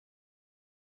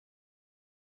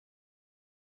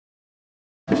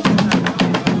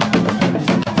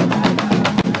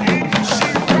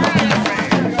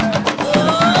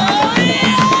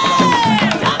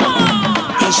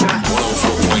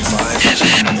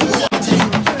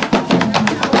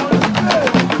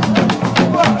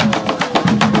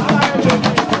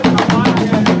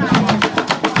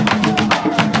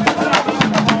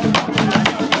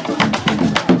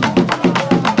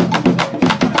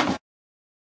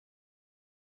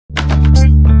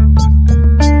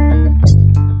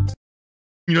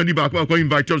you know di back ko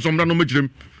invite some na no magirem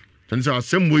tan say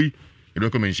asem wey e do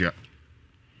come nsia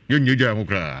ye nyegya ho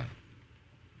kra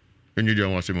ye nyegya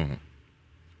ho asem ho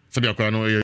sabi akwa no